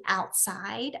of the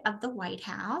outside of the White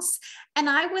House. And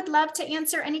I would love to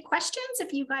answer any questions.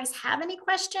 If you guys have any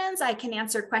questions, I can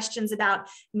answer questions about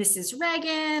Mrs.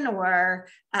 Reagan or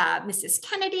Mrs.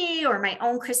 Kennedy or my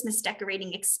own Christmas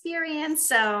decorating experience.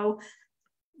 So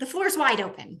the floor is wide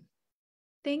open.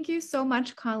 Thank you so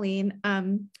much, Coleen.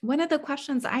 One of the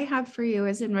questions I have for you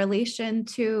is in relation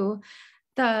to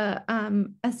the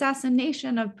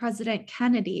assassination of President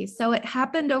Kennedy. So it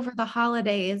happened over the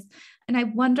holidays, and I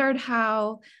wondered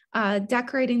how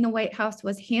decorating the White House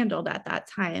was handled at that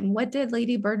time. What did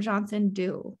Lady Bird Johnson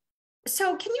do?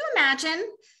 So can you imagine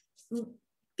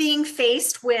being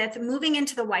faced with moving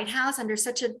into the White House under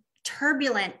such a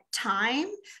turbulent time,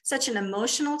 such an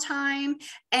emotional time?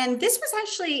 And this was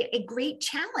actually a great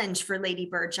challenge for Lady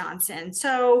Bird Johnson.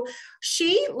 So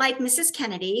she, like Mrs.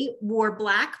 Kennedy, wore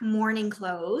black mourning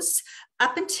clothes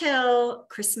up until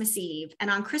Christmas Eve. And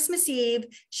on Christmas Eve,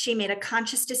 she made a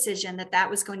conscious decision that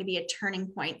that was going to be a turning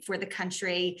point for the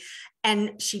country.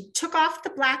 And she took off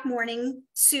the black mourning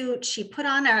suit. She put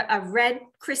on a red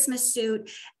Christmas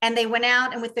suit, and they went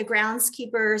out, and with the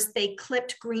groundskeepers, they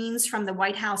clipped greens from the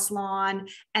White House lawn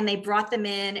and they brought them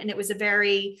in. And it was a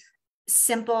very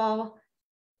simple,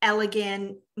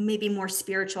 elegant, maybe more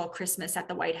spiritual Christmas at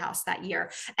the White House that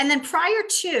year. And then prior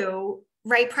to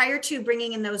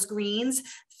bringing in those greens,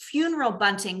 funeral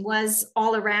bunting was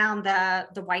all around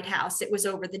the White House. It was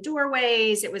over the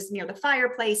doorways, it was near the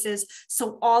fireplaces.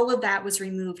 So all of that was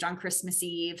removed on Christmas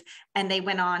Eve, and they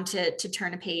went on to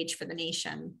turn a page for the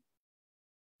nation.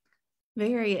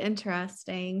 Very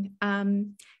interesting.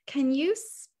 Can you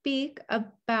speak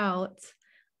about,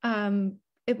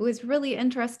 it was really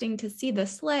interesting to see the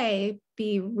sleigh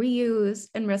be reused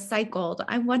and recycled.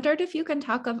 I wondered if you can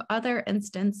talk of other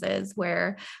instances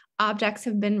where objects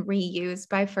have been reused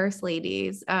by First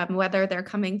Ladies, whether they're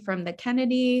coming from the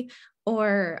Kennedy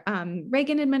or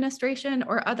Reagan administration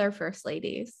or other First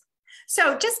Ladies.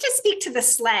 So just to speak to the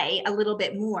sleigh a little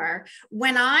bit more,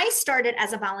 when I started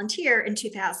as a volunteer in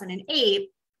 2008,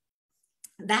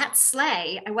 that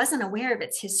sleigh, I wasn't aware of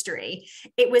its history.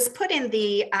 It was put in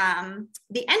the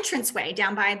entranceway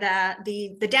down by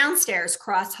the downstairs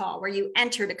cross hall where you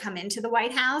enter to come into the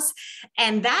White House.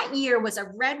 And that year was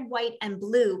a red, white, and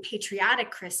blue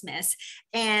patriotic Christmas.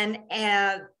 And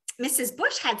Mrs.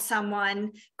 Bush had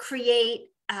someone create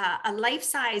a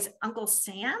life-size Uncle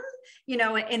Sam,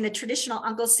 in the traditional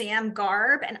Uncle Sam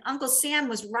garb, and Uncle Sam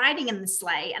was riding in the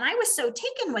sleigh. And I was so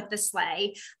taken with the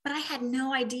sleigh, but I had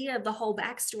no idea of the whole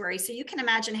backstory. So you can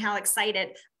imagine how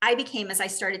excited I became as I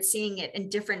started seeing it in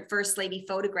different First Lady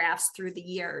photographs through the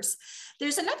years.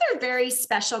 There's another very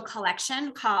special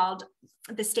collection called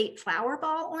the State Flower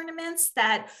Ball ornaments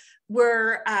that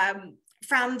were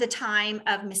from the time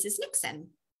of Mrs. Nixon.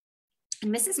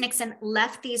 And Mrs. Nixon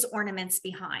left these ornaments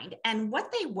behind. And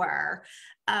what they were,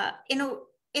 in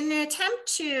an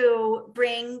attempt to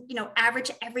bring, average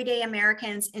everyday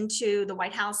Americans into the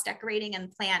White House decorating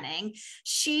and planning,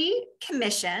 she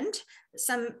commissioned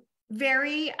some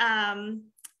very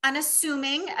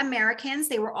unassuming Americans.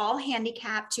 They were all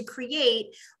handicapped, to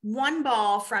create one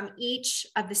ball from each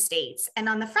of the states. And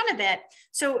on the front of it,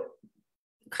 so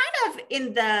kind of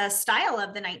in the style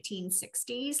of the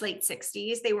 1960s, late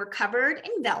 60s, they were covered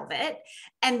in velvet.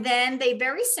 And then they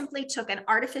very simply took an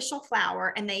artificial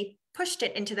flower and they pushed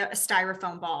it into a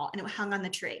styrofoam ball, and it hung on the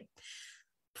tree.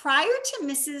 Prior to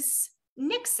Mrs.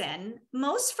 Nixon,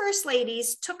 most First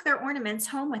Ladies took their ornaments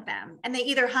home with them, and they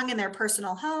either hung in their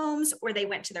personal homes or they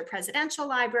went to their presidential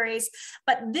libraries.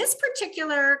 But this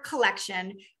particular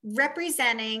collection,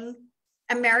 representing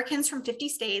Americans from 50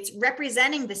 states,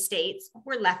 representing the states,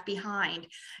 were left behind.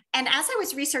 And as I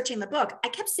was researching the book, I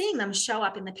kept seeing them show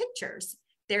up in the pictures.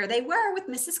 there they were with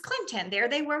Mrs. Clinton. There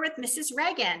they were with Mrs.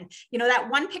 Reagan. You know, that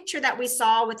one picture that we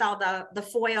saw with all the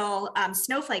foil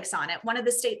snowflakes on it, one of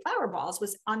the state flower balls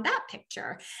was on that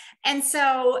picture. And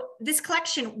so this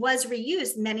collection was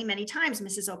reused many, many times.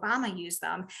 Mrs. Obama used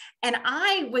them. And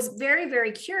I was very,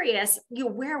 very curious, you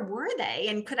know, where were they?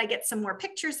 And could I get some more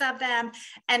pictures of them?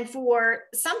 And for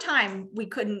some time we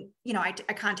couldn't, you know, I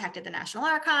contacted the National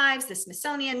Archives, the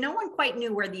Smithsonian, no one quite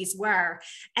knew where these were.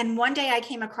 And one day I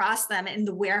came across them in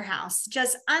the warehouse,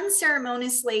 just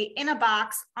unceremoniously in a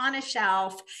box on a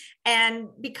shelf. And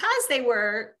because they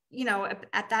were, you know,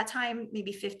 at that time,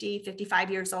 maybe 50, 55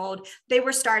 years old, they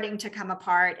were starting to come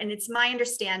apart. And it's my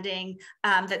understanding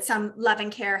that some love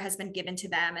and care has been given to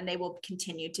them and they will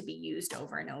continue to be used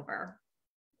over and over.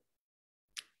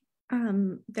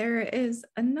 There is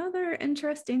another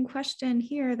interesting question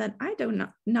here that I do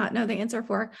not know the answer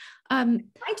for. I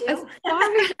do. As far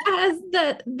as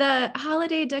the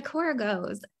holiday decor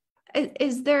goes,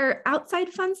 is there outside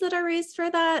funds that are raised for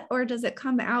that, or does it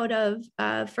come out of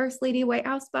First Lady White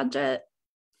House budget?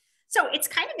 So it's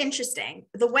kind of interesting.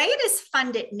 The way it is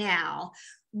funded now,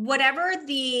 whatever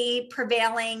the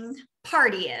prevailing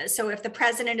party is. So if the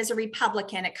president is a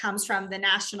Republican, it comes from the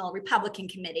National Republican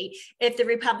Committee. If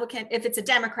it's a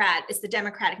Democrat, it's the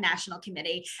Democratic National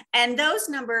Committee. And those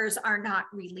numbers are not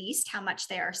released, how much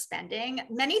they are spending.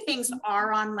 Many things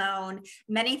are on loan.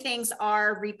 Many things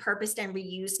are repurposed and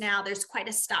reused now. There's quite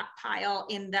a stockpile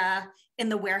in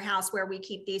the warehouse where we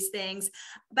keep these things.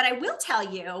 But I will tell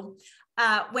you,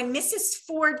 when Mrs.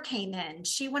 Ford came in,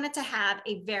 she wanted to have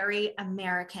a very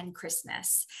American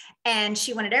Christmas, and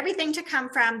she wanted everything to come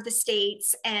from the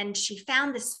States. And she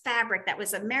found this fabric that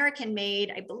was American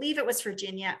made. I believe it was from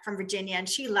Virginia, and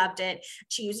she loved it.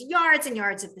 She used yards and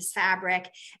yards of this fabric,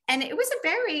 and it was a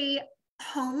very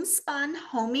homespun,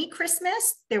 homey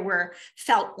Christmas. There were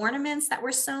felt ornaments that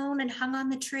were sewn and hung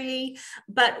on the tree.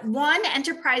 But one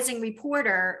enterprising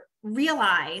reporter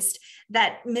realized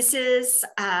that Mrs.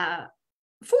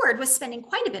 Ford was spending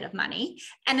quite a bit of money.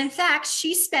 And in fact,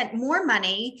 she spent more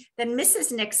money than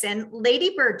Mrs. Nixon,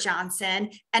 Lady Bird Johnson,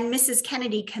 and Mrs.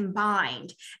 Kennedy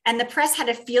combined. And the press had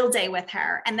a field day with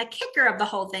her. And the kicker of the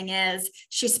whole thing is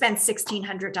she spent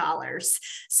 $1,600.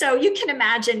 So you can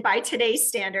imagine, by today's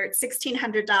standard,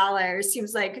 $1,600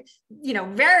 seems like, you know,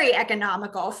 very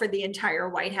economical for the entire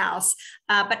White House.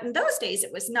 But in those days,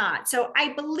 it was not. So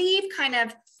I believe kind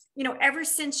of, you know, ever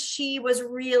since she was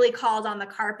really called on the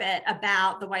carpet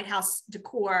about the White House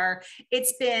decor,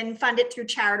 it's been funded through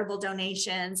charitable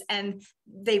donations, and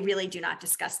they really do not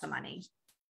discuss the money.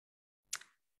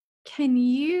 Can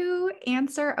you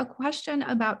answer a question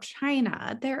about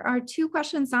China? There are two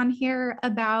questions on here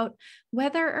about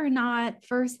whether or not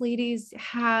First Ladies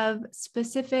have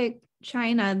specific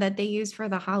China that they use for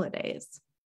the holidays.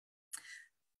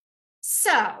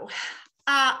 So,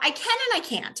 I can and I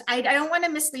can't. I don't want to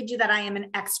mislead you that I am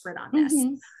an expert on this.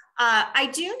 Mm-hmm. I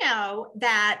do know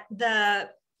that the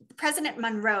President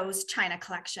Monroe's China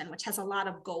collection, which has a lot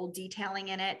of gold detailing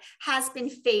in it, has been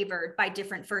favored by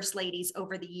different first ladies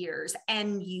over the years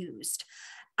and used.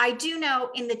 I do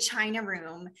know in the China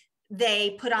room,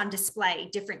 they put on display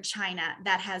different china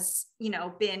that has, you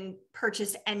know, been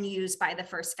purchased and used by the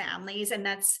first families. And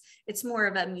it's more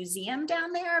of a museum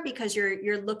down there because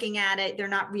you're looking at it. They're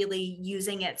not really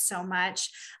using it so much.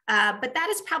 But that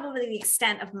is probably the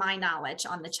extent of my knowledge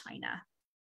on the china.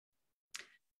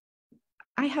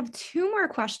 I have two more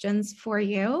questions for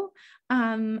you.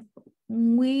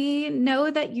 We know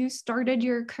that you started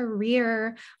your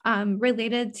career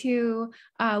related to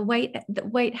the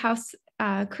White House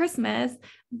Christmas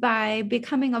by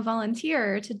becoming a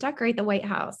volunteer to decorate the White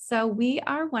House. So we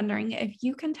are wondering if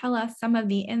you can tell us some of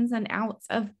the ins and outs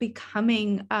of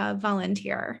becoming a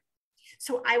volunteer.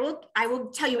 So I will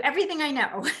tell you everything I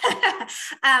know.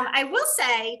 I will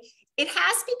say it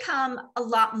has become a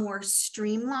lot more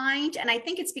streamlined. And I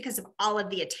think it's because of all of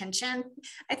the attention.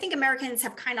 I think Americans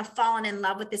have kind of fallen in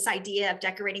love with this idea of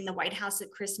decorating the White House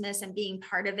at Christmas and being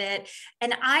part of it.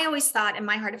 And I always thought in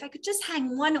my heart, if I could just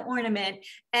hang one ornament,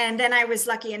 and then I was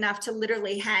lucky enough to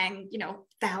literally hang, you know,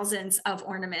 thousands of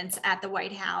ornaments at the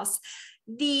White House.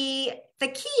 The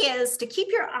key is to keep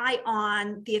your eye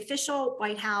on the official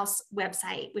White House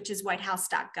website, which is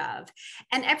whitehouse.gov.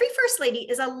 And every first lady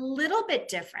is a little bit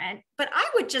different, but I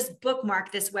would just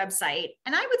bookmark this website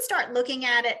and I would start looking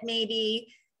at it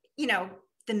maybe, you know,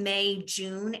 the May,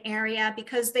 June area,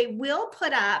 because they will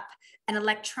put up an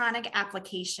electronic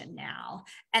application now.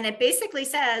 And it basically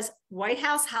says White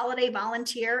House holiday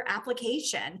volunteer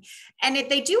application. And if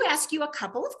they do ask you a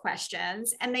couple of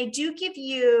questions, and they do give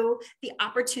you the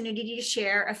opportunity to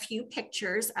share a few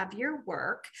pictures of your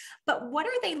work, but what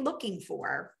are they looking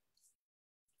for?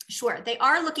 Sure, they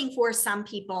are looking for some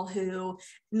people who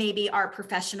maybe are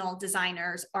professional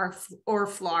designers or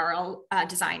floral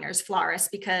designers, florists,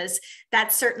 because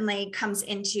that certainly comes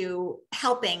into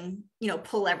helping,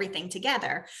 pull everything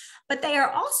together. But they are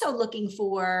also looking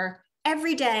for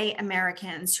everyday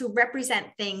Americans who represent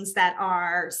things that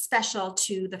are special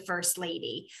to the First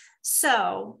Lady.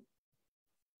 So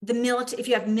if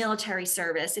you have military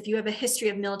service, if you have a history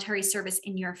of military service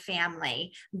in your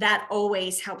family, that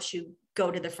always helps you go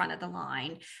to the front of the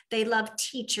line. They love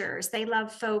teachers. They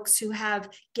love folks who have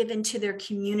given to their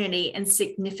community in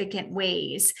significant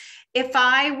ways. If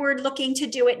I were looking to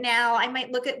do it now, I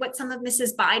might look at what some of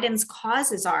Mrs. Biden's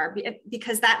causes are,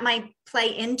 because that might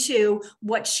play into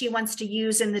what she wants to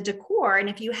use in the decor. And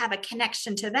if you have a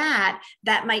connection to that,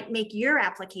 that might make your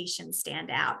application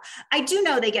stand out. I do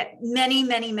know they get many,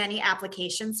 many, many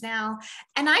applications now.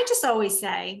 And I just always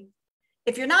say,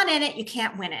 if you're not in it, you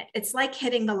can't win it. It's like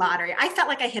hitting the lottery. I felt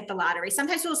like I hit the lottery.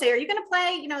 Sometimes people say, are you going to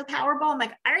play, the Powerball? I'm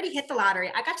like, I already hit the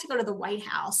lottery. I got to go to the White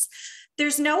House.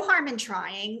 There's no harm in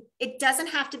trying. It doesn't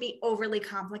have to be overly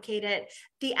complicated.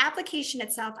 The application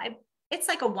itself, it's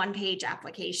like a one-page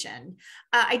application.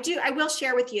 I will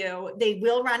share with you, they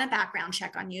will run a background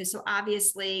check on you. So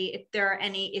obviously, if there are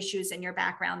any issues in your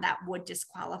background, that would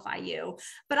disqualify you.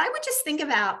 But I would just think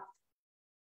about,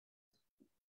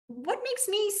 what makes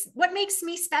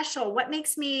me special? What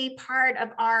makes me part of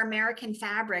our American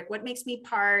fabric? What makes me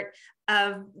part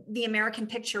of the American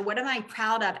picture? What am I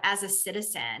proud of as a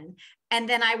citizen? And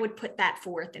then I would put that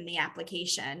forth in the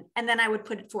application. And then I would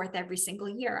put it forth every single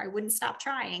year. I wouldn't stop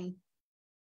trying.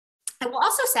 I will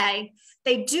also say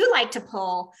they do like to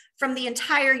pull from the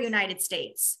entire United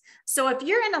States. So if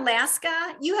you're in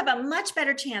Alaska, you have a much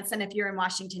better chance than if you're in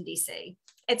Washington, D.C.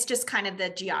 It's just kind of the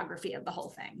geography of the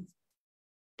whole thing.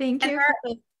 Thank you.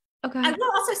 Okay. I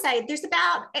will also say there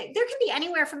can be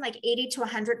anywhere from like 80 to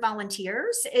 100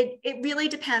 volunteers. It really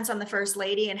depends on the First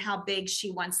Lady and how big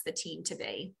she wants the team to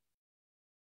be.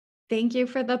 Thank you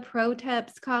for the pro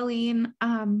tips, Coleen.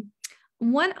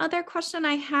 One other question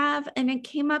I have, and it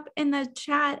came up in the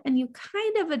chat, and you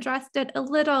kind of addressed it a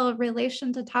little in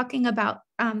relation to talking about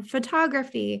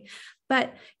photography,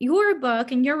 but your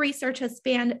book and your research has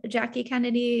spanned Jackie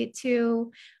Kennedy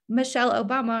to Michelle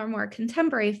Obama, or more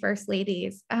contemporary First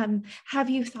Ladies. Have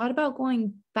you thought about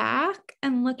going back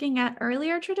and looking at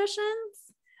earlier traditions?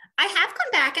 I have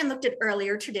gone back and looked at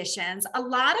earlier traditions. A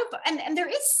lot of, and there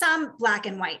is some black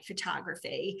and white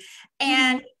photography,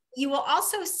 and you will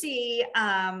also see,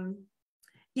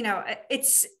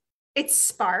 it's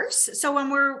sparse. So when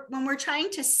we're trying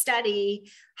to study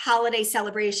holiday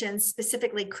celebrations,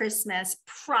 specifically Christmas,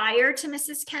 prior to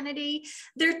Mrs. Kennedy,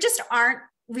 there just aren't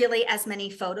really as many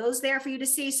photos there for you to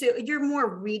see. So you're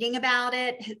more reading about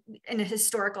it in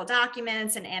historical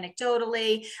documents and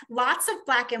anecdotally, lots of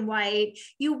black and white.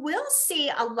 You will see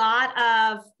a lot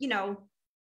of,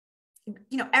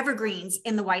 evergreens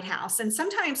in the White House. And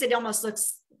sometimes it almost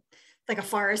looks like a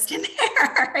forest in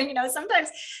there. Sometimes,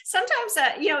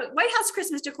 White House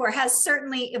Christmas decor has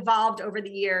certainly evolved over the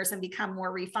years and become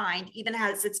more refined, even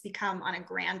as it's become on a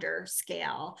grander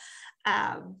scale.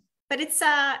 But it's,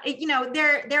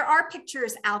 there are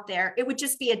pictures out there. It would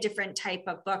just be a different type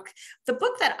of book. The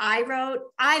book that I wrote,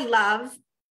 I love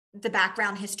the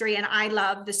background history, and I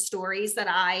love the stories that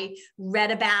I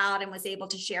read about and was able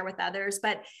to share with others.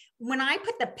 But when I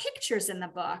put the pictures in the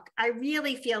book, I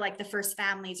really feel like the first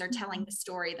families are telling the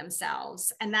story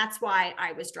themselves. And that's why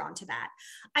I was drawn to that.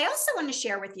 I also want to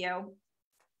share with you,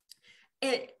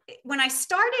 when I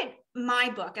started my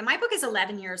book, and my book is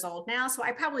 11 years old now, so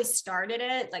I probably started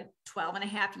it like 12 and a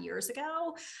half years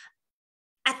ago.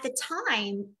 At the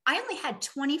time, I only had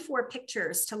 24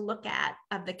 pictures to look at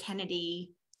of the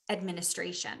Kennedy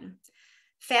administration.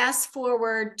 Fast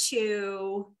forward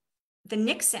to the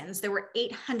Nixons, there were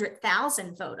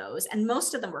 800,000 photos, and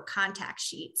most of them were contact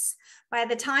sheets. By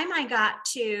the time I got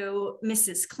to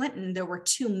Mrs. Clinton, there were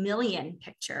 2 million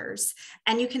pictures.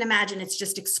 And you can imagine it's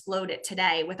just exploded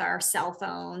today with our cell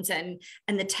phones and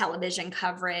the television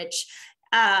coverage.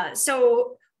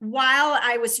 So while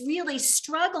I was really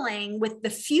struggling with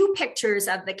the few pictures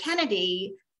of the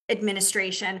Kennedy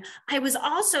administration, I was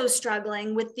also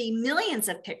struggling with the millions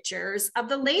of pictures of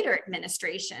the later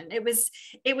administration. It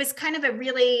was kind of a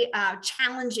really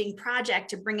challenging project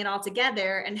to bring it all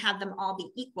together and have them all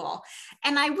be equal.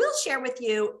 And I will share with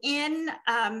you, in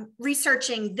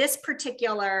researching this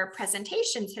particular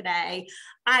presentation today,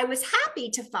 I was happy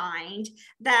to find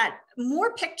that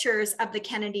more pictures of the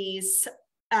Kennedys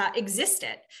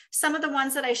existed. Some of the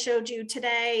ones that I showed you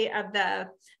today of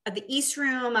the East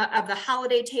Room, of the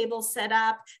holiday table set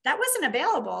up, that wasn't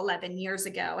available 11 years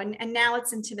ago, and now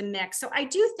it's into the mix. So I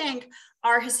do think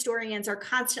our historians are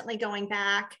constantly going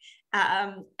back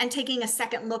and taking a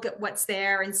second look at what's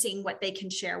there and seeing what they can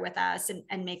share with us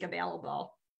and make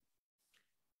available.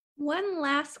 One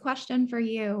last question for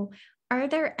you. Are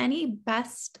there any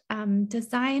best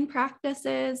design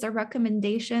practices or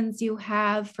recommendations you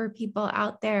have for people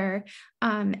out there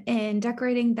in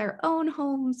decorating their own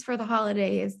homes for the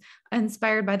holidays,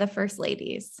 inspired by the First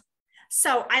Ladies?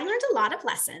 So I learned a lot of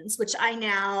lessons, which I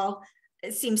now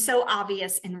seem so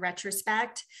obvious in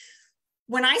retrospect.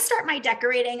 When I start my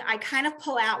decorating, I kind of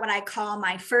pull out what I call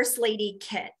my First Lady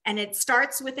kit, and it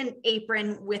starts with an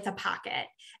apron with a pocket.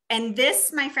 And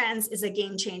this, my friends, is a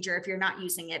game changer if you're not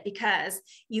using it, because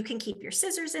you can keep your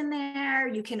scissors in there.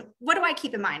 You can, what do I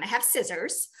keep in mind? I have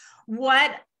scissors.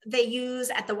 What they use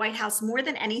at the White House more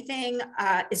than anything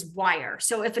is wire.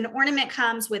 So if an ornament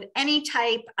comes with any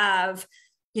type of,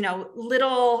 you know,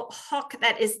 little hook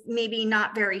that is maybe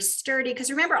not very sturdy,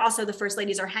 because remember also the First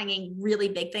Ladies are hanging really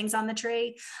big things on the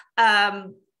tree.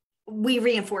 We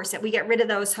reinforce it. We get rid of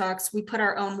those hooks. We put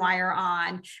our own wire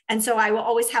on. And so I will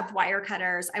always have wire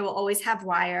cutters. I will always have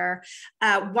wire.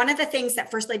 One of the things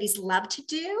that First Ladies love to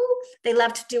do, they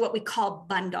love to do what we call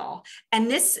bundle.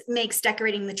 And this makes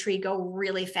decorating the tree go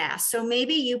really fast. So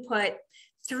maybe you put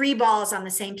 3 balls on the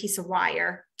same piece of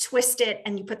wire, twist it,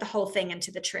 and you put the whole thing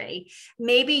into the tree.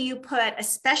 Maybe you put a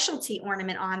specialty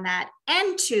ornament on that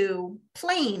and 2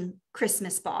 plain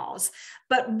Christmas balls.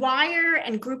 But wire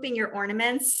and grouping your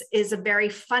ornaments is a very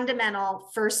fundamental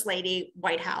First Lady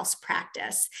White House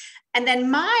practice. And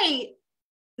then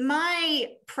my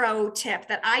pro tip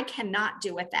that I cannot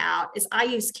do without is I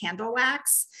use candle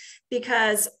wax,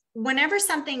 because whenever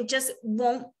something just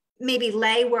won't maybe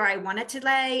lay where I want it to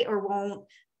lay, or won't,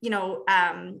 you know,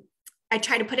 I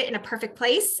try to put it in a perfect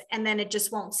place and then it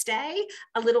just won't stay.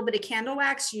 A little bit of candle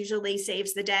wax usually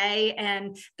saves the day,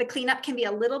 and the cleanup can be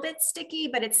a little bit sticky,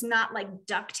 but it's not like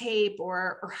duct tape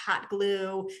or hot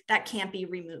glue that can't be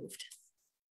removed.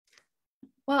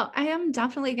 Well, I am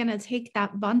definitely going to take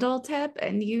that bundle tip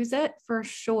and use it for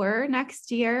sure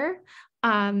next year.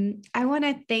 I want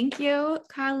to thank you,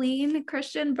 Coleen,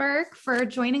 Christian, Burke, for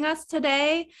joining us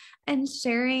today and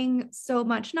sharing so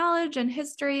much knowledge and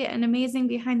history and amazing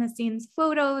behind the scenes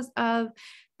photos of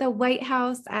the White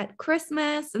House at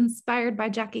Christmas, inspired by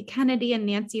Jackie Kennedy and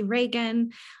Nancy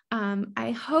Reagan.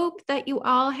 I hope that you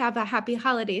all have a happy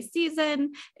holiday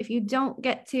season. If you don't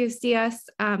get to see us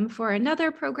for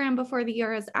another program before the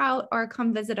year is out, or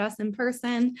come visit us in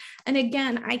person. And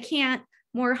again, I can't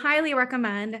more highly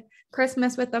recommend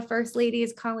Christmas with the First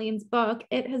Ladies, Coleen's book.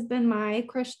 It has been my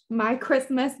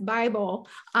Christmas Bible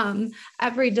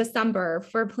every December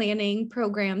for planning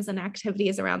programs and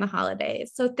activities around the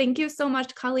holidays. So thank you so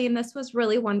much, Coleen. This was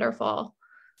really wonderful.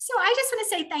 So I just want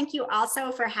to say thank you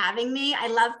also for having me. I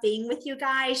love being with you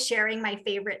guys, sharing my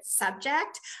favorite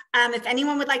subject. If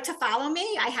anyone would like to follow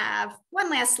me, I have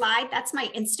one last slide. That's my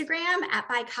Instagram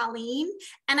 @bycoleen.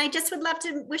 And I just would love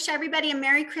to wish everybody a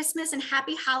Merry Christmas and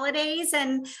Happy Holidays,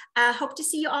 and hope to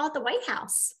see you all at the White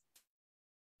House.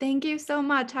 Thank you so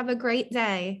much. Have a great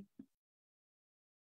day.